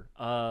Fluker.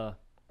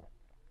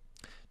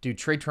 Dude,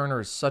 Trey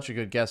Turner is such a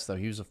good guess, though.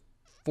 He was a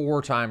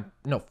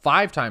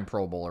five-time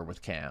Pro Bowler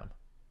with Cam.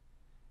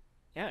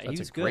 Yeah, so he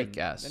was good. Great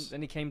guess.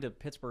 Then he came to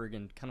Pittsburgh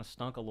and kind of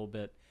stunk a little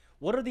bit.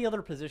 What are the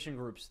other position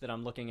groups that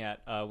I'm looking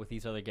at with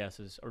these other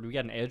guesses? Or do we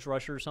got an edge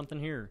rusher or something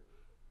here?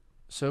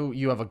 So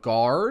you have a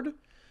guard,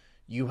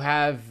 you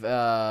have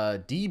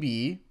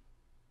DB,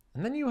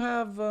 and then you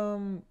have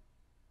an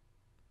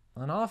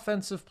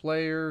offensive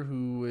player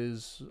who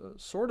is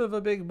sort of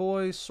a big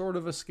boy, sort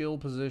of a skill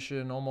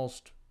position,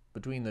 almost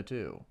between the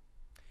two.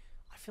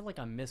 I feel like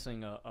I'm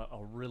missing a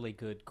really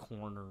good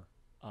corner.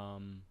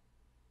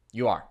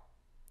 You are.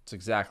 That's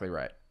exactly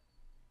right.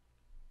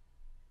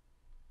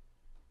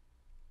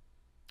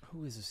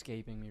 Who is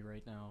escaping me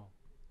right now?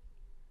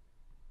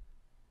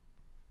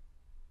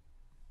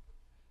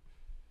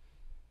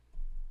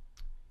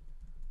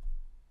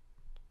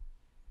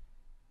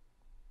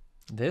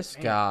 This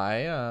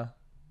guy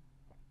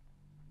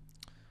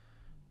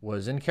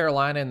was in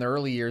Carolina in the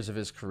early years of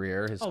his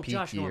career, his peak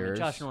Josh Norman. years.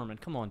 Josh Norman.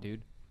 Come on,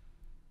 dude.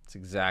 That's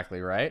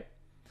exactly right.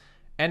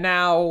 And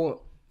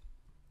now,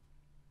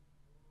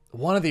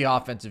 one of the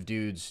offensive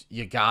dudes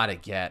you got to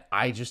get.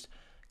 I just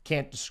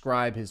can't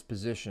describe his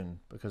position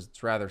because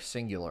it's rather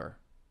singular.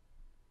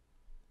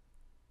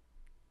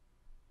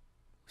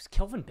 Was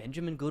Kelvin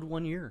Benjamin good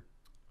one year?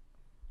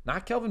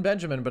 Not Kelvin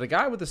Benjamin, but a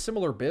guy with a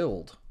similar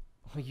build.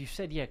 Well, you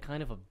said, yeah,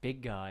 kind of a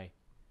big guy.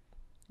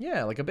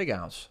 Yeah, like a big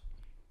house.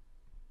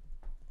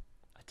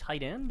 A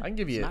tight end? I can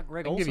give you. Not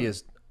Greg I can give you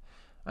Olsen.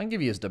 I can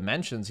give you his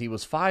dimensions. He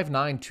was 5'9",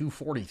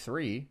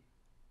 243.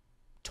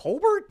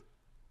 Tolbert?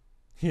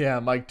 Yeah,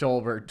 Mike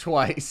Tolbert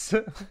twice.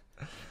 Damn,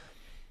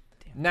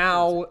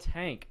 now, that was a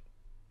tank.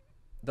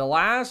 The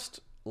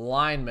last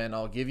lineman,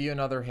 I'll give you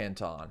another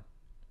hint on,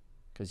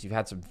 because you've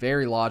had some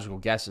very logical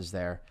guesses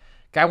there.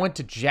 Guy went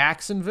to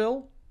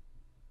Jacksonville.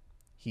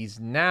 He's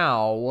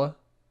now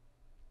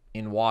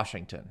in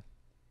Washington.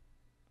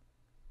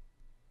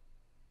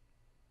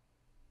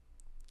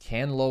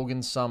 Can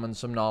Logan summon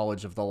some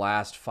knowledge of the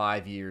last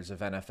 5 years of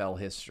NFL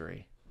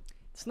history?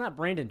 It's not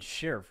Brandon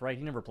Sheriff, right?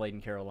 He never played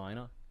in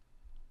Carolina.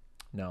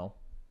 No.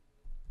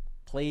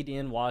 Played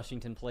in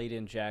Washington, played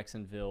in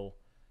Jacksonville.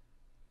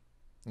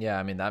 Yeah,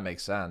 I mean, that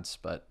makes sense,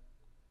 but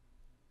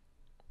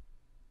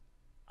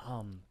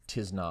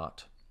tis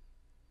not.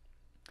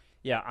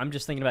 Yeah, I'm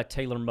just thinking about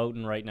Taylor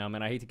Moton right now,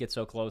 man. I hate to get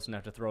so close and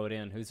have to throw it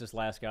in. Who's this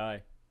last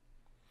guy?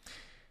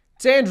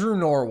 It's Andrew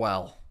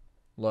Norwell,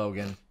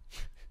 Logan.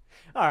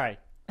 All right.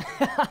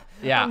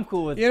 Yeah. I'm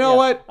cool with You know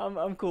what?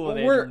 I'm cool with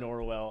Andrew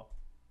Norwell.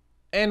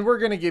 And we're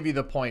going to give you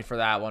the point for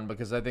that one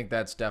because I think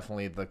that's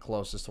definitely the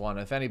closest one.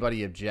 If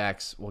anybody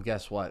objects, well,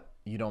 guess what?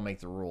 You don't make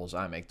the rules.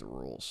 I make the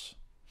rules.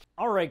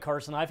 All right,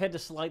 Carson. I've had to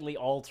slightly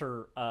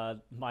alter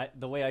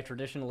the way I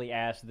traditionally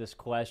ask this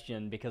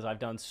question because I've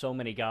done so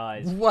many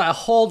guys. Well,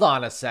 hold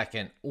on a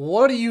second.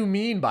 What do you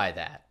mean by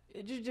that?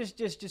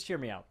 Just hear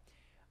me out.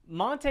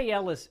 Monte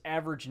Ellis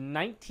averaged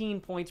 19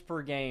 points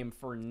per game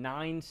for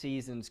 9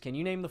 seasons. Can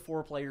you name the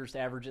 4 players to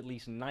average at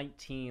least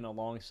 19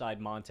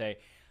 alongside Monte?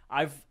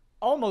 I've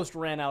almost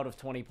ran out of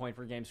 20-point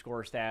per game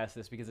scorers to ask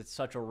this because it's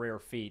such a rare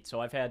feat.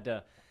 So I've had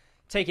to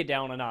take it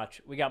down a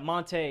notch. We got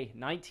Monte,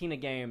 19 a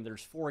game.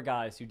 There's 4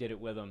 guys who did it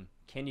with him.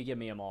 Can you give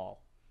me them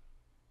all?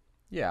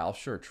 Yeah, I'll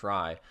sure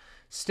try.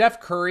 Steph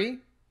Curry.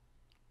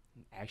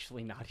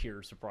 Actually not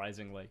here,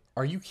 surprisingly.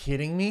 Are you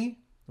kidding me?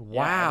 Yeah,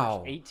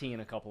 Wow. 18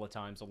 a couple of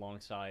times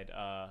alongside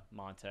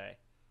Monte.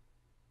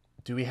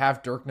 Do we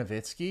have Dirk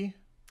Nowitzki?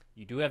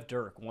 You do have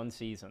Dirk, 1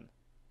 season.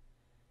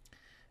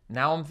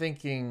 Now I'm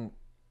thinking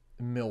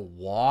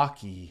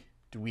Milwaukee.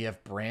 Do we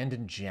have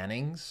Brandon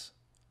Jennings?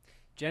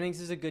 Jennings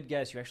is a good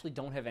guess. You actually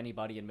don't have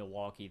anybody in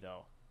Milwaukee,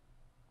 though.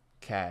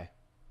 Okay.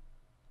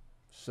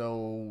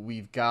 So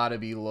we've got to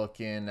be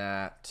looking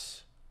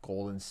at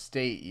Golden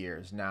State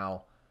years.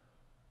 Now,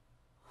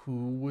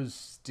 who was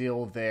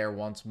still there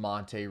once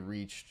Monte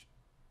reached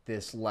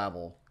this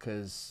level?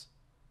 Because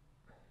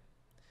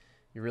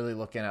you're really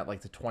looking at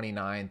like the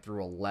 29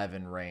 through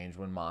 11 range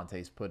when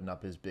Monte's putting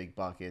up his big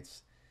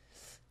buckets.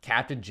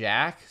 Captain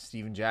Jack,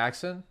 Steven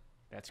Jackson?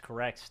 That's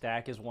correct.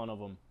 Stack is one of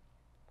them.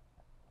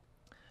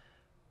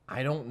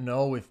 I don't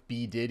know if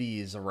B. Diddy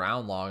is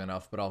around long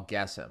enough, but I'll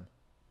guess him.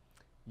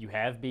 You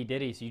have B.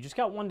 Diddy, so you just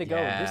got one to go.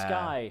 Yeah. This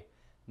guy,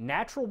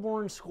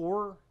 natural-born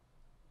scorer.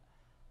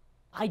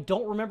 I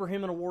don't remember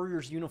him in a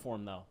Warriors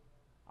uniform, though.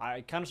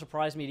 It kind of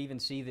surprised me to even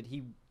see that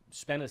he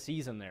spent a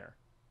season there.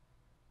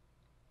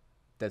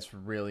 That's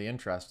really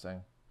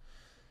interesting.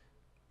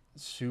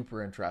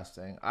 Super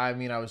interesting. I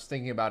mean, I was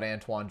thinking about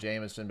Antoine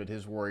Jameson, but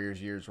his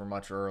Warriors years were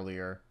much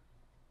earlier.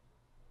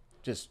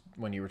 Just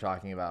when you were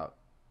talking about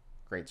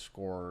great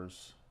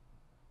scorers.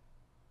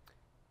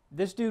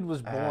 This dude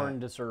was born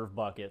to serve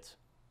buckets.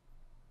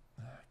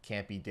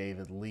 Can't be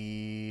David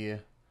Lee.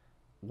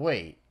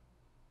 Wait,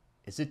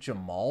 is it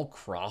Jamal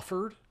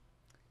Crawford?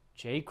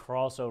 Jay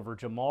Crossover.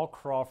 Jamal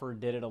Crawford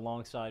did it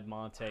alongside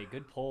Monte.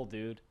 Good pull,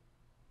 dude.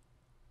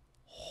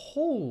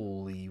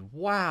 Holy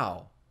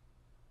wow.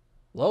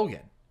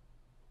 Logan,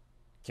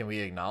 can we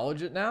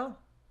acknowledge it now?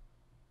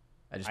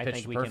 I just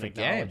pitched a perfect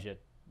game.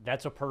 It.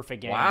 That's a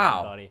perfect game,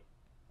 wow. buddy.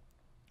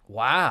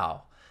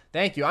 Wow.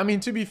 Thank you. I mean,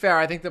 to be fair,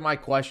 I think that my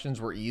questions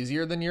were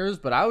easier than yours,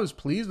 but I was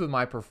pleased with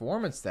my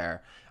performance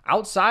there.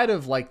 Outside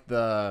of like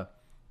the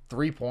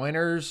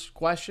 3-pointers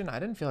question, I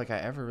didn't feel like I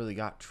ever really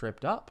got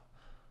tripped up.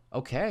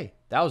 Okay,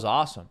 that was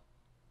awesome.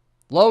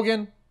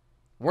 Logan,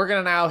 we're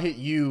going to now hit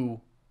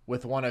you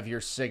with one of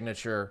your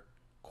signature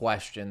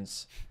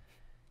questions.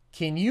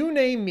 Can you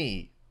name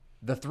me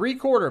the 3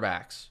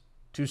 quarterbacks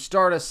to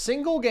start a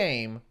single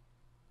game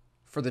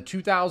for the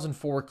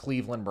 2004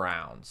 Cleveland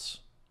Browns?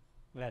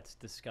 That's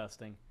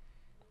disgusting.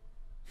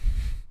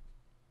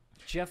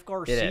 Jeff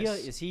Garcia,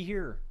 is he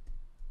here?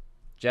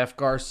 Jeff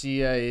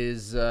Garcia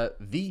is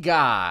the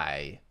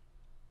guy.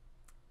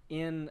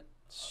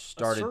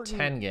 Started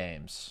 10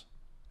 games.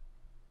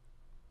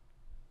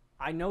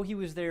 I know he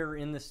was there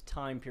in this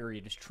time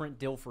period. Is Trent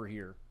Dilfer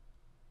here?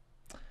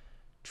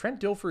 Trent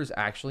Dilfer is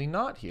actually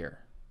not here.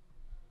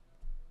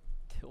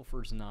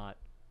 Dilfer's not.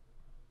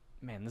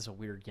 Man, this is a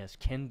weird guess.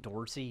 Ken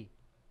Dorsey?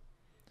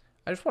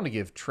 I just want to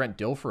give Trent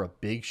Dilfer a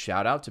big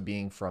shout out to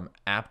being from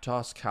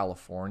Aptos,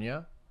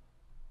 California.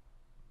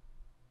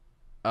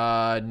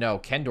 No,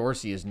 Ken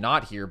Dorsey is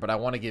not here, but I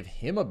want to give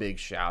him a big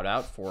shout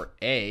out for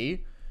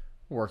A,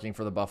 working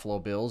for the Buffalo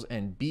Bills,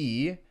 and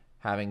B,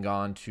 having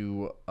gone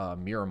to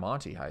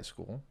Miramonte High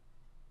School,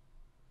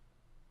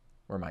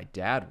 where my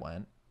dad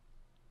went.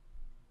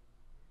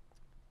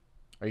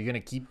 Are you going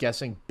to keep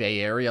guessing Bay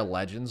Area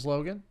legends,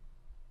 Logan?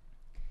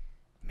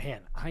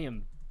 Man, I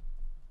am...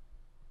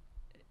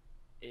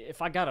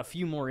 If I got a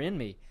few more in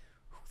me,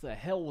 who the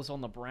hell was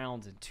on the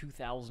Browns in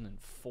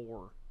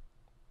 2004?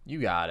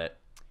 You got it.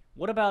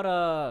 What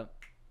about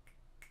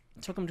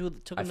took him to the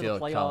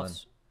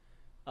playoffs?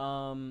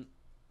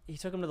 He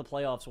took him to the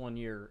playoffs one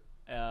year.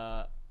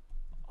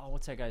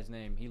 What's that guy's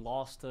name? He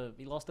lost to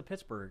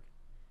Pittsburgh.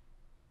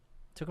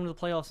 Took him to the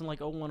playoffs in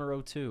like 01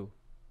 or 02.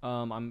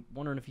 I'm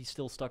wondering if he's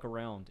still stuck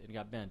around and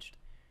got benched.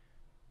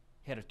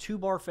 He had a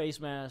 2-bar face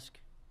mask,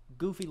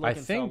 goofy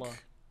looking fella.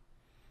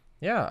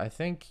 Yeah, I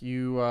think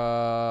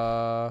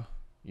you're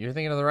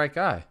thinking of the right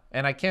guy.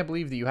 And I can't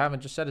believe that you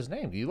haven't just said his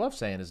name. You love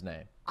saying his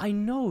name. I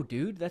know,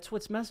 dude. That's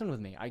what's messing with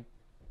me.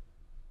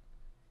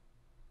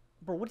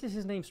 Bro, what does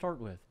his name start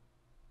with?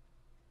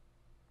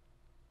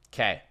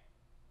 K.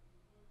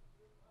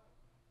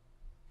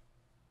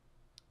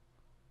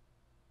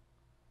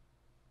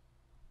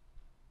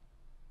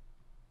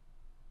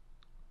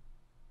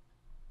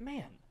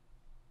 Man.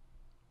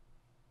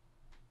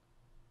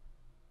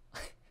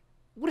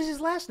 What does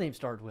his last name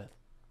start with?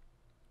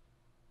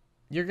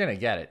 You're going to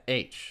get it.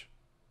 H.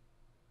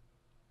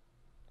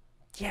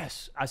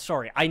 Yes.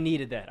 Sorry. I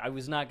needed that. I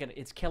was not going to...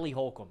 It's Kelly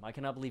Holcomb. I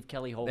cannot believe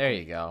Kelly Holcomb there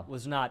you go.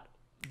 was not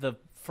the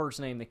first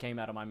name that came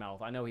out of my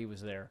mouth. I know he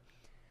was there.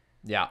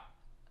 Yeah.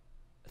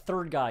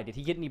 Third guy. Did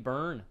he get any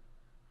burn?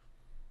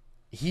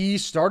 He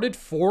started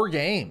 4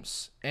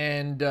 games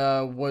and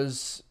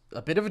was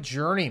a bit of a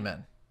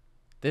journeyman.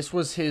 This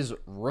was his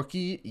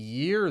rookie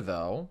year,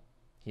 though.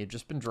 He had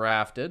just been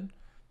drafted.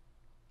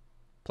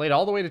 Played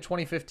all the way to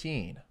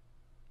 2015.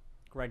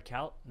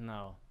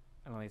 No.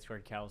 I don't think it's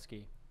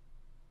Gradkowski.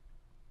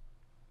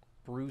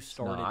 Bruce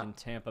started in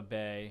Tampa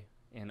Bay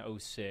in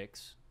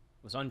 06.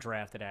 Was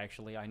undrafted,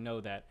 actually. I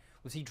know that.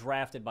 Was he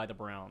drafted by the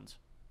Browns?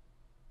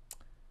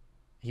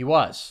 He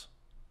was.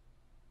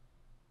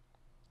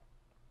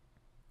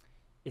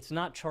 It's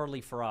not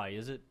Charlie Fry,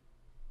 is it?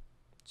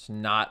 It's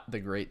not the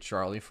great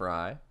Charlie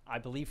Fry. I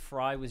believe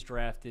Fry was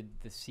drafted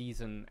the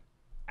season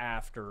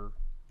after.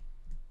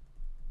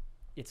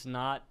 It's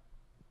not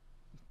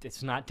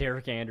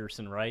Derek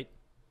Anderson, right?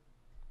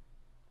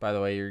 By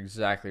the way, you're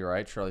exactly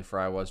right. Charlie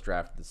Fry was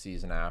drafted the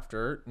season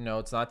after. No,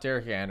 it's not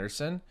Derek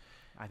Anderson.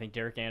 I think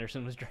Derek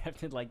Anderson was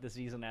drafted like the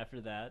season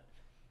after that.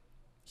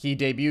 He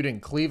debuted in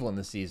Cleveland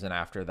the season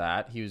after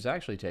that. He was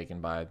actually taken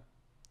by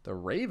the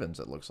Ravens,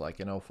 it looks like,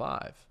 in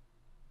 05.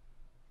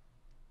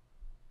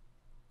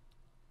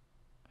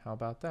 How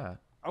about that?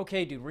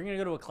 Okay, dude, we're going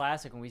to go to a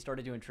classic when we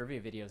started doing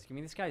trivia videos. Give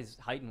me this guy's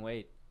height and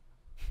weight.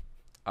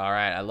 All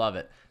right, I love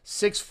it.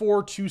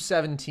 6'4",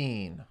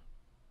 217.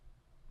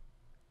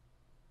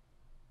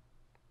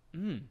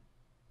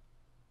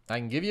 I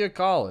can give you a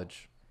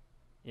college.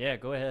 Yeah,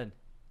 go ahead.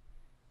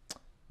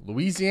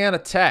 Louisiana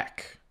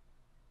Tech.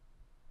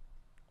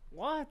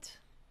 What?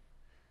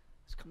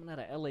 It's coming out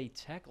of L.A.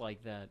 Tech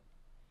like that.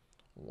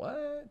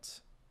 What?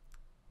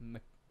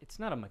 It's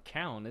not a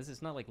McCown, is it?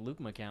 It's not like Luke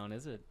McCown,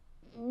 is it?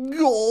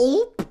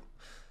 Gulp.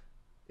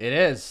 It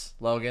is,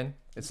 Logan.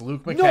 It's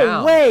Luke McCown.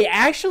 No way,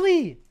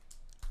 actually?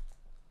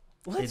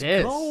 Let's It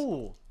is.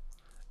 go.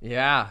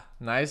 Yeah,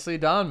 nicely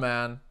done,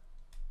 man.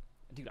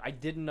 Dude, I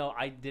did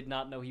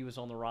not know he was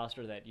on the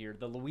roster that year.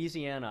 The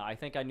Louisiana, I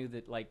think I knew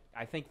that, like,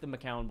 I think the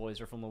McCown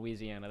boys are from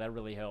Louisiana. That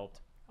really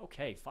helped.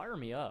 Okay, fire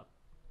me up.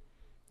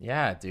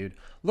 Yeah, dude.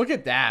 Look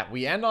at that.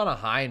 We end on a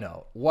high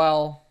note.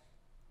 Well,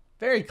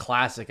 very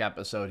classic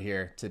episode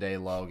here today,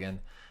 Logan.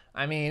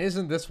 I mean,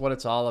 isn't this what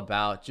it's all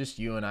about? Just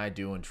you and I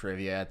doing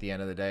trivia at the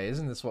end of the day.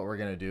 Isn't this what we're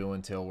going to do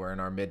until we're in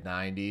our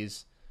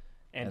mid-90s?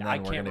 And I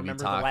can't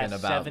remember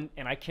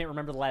I can't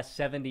remember the last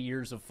 70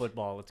 years of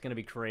football. It's going to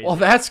be crazy. Well,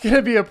 that's going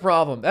to be a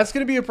problem. That's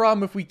going to be a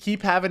problem if we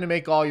keep having to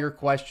make all your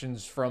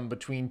questions from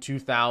between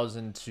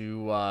 2000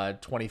 to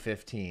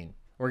 2015.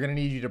 We're going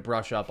to need you to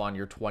brush up on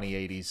your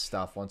 2080s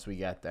stuff once we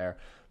get there.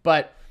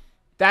 But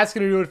that's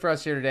going to do it for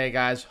us here today,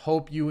 guys.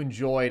 Hope you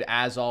enjoyed,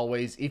 as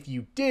always. If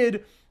you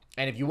did,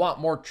 and if you want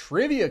more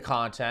trivia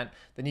content,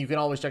 then you can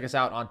always check us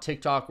out on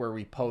TikTok, where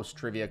we post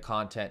trivia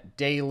content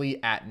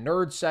daily at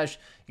NerdSesh.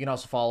 You can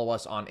also follow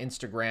us on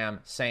Instagram,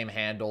 same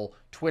handle,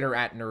 Twitter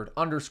at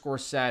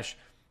 @nerd_sesh.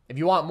 If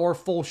you want more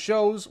full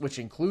shows, which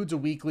includes a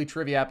weekly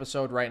trivia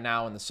episode right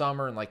now in the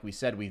summer, and like we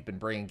said, we've been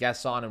bringing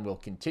guests on and we'll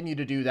continue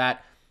to do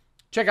that,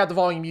 check out the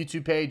Volume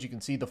YouTube page. You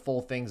can see the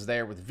full things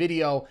there with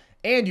video,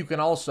 and you can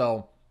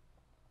also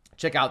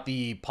check out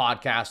the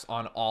podcast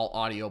on all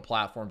audio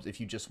platforms. If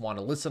you just want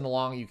to listen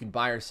along, you can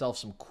buy yourself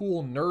some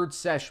cool Nerd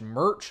Sesh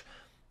merch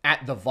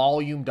at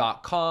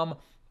thevolume.com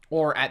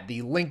or at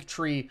the link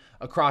tree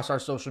across our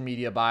social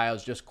media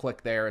bios. Just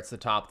click there. It's the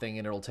top thing,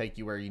 and it'll take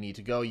you where you need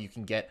to go. You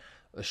can get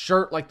a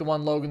shirt like the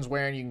one Logan's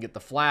wearing. You can get the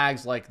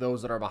flags like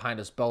those that are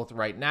behind us both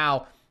right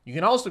now. You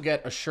can also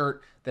get a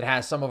shirt that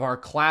has some of our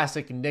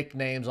classic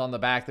nicknames on the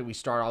back that we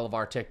start all of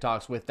our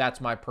TikToks with. That's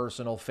my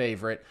personal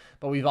favorite.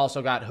 But we've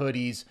also got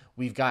hoodies.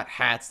 We've got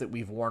hats that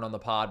we've worn on the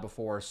pod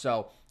before.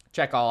 So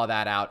check all of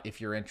that out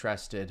if you're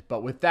interested.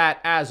 But with that,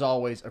 as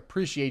always,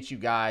 appreciate you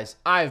guys.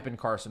 I've been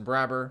Carson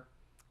Breber.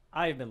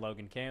 I've been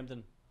Logan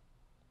Camden.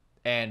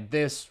 And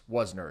this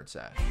was Nerd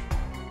Sesh.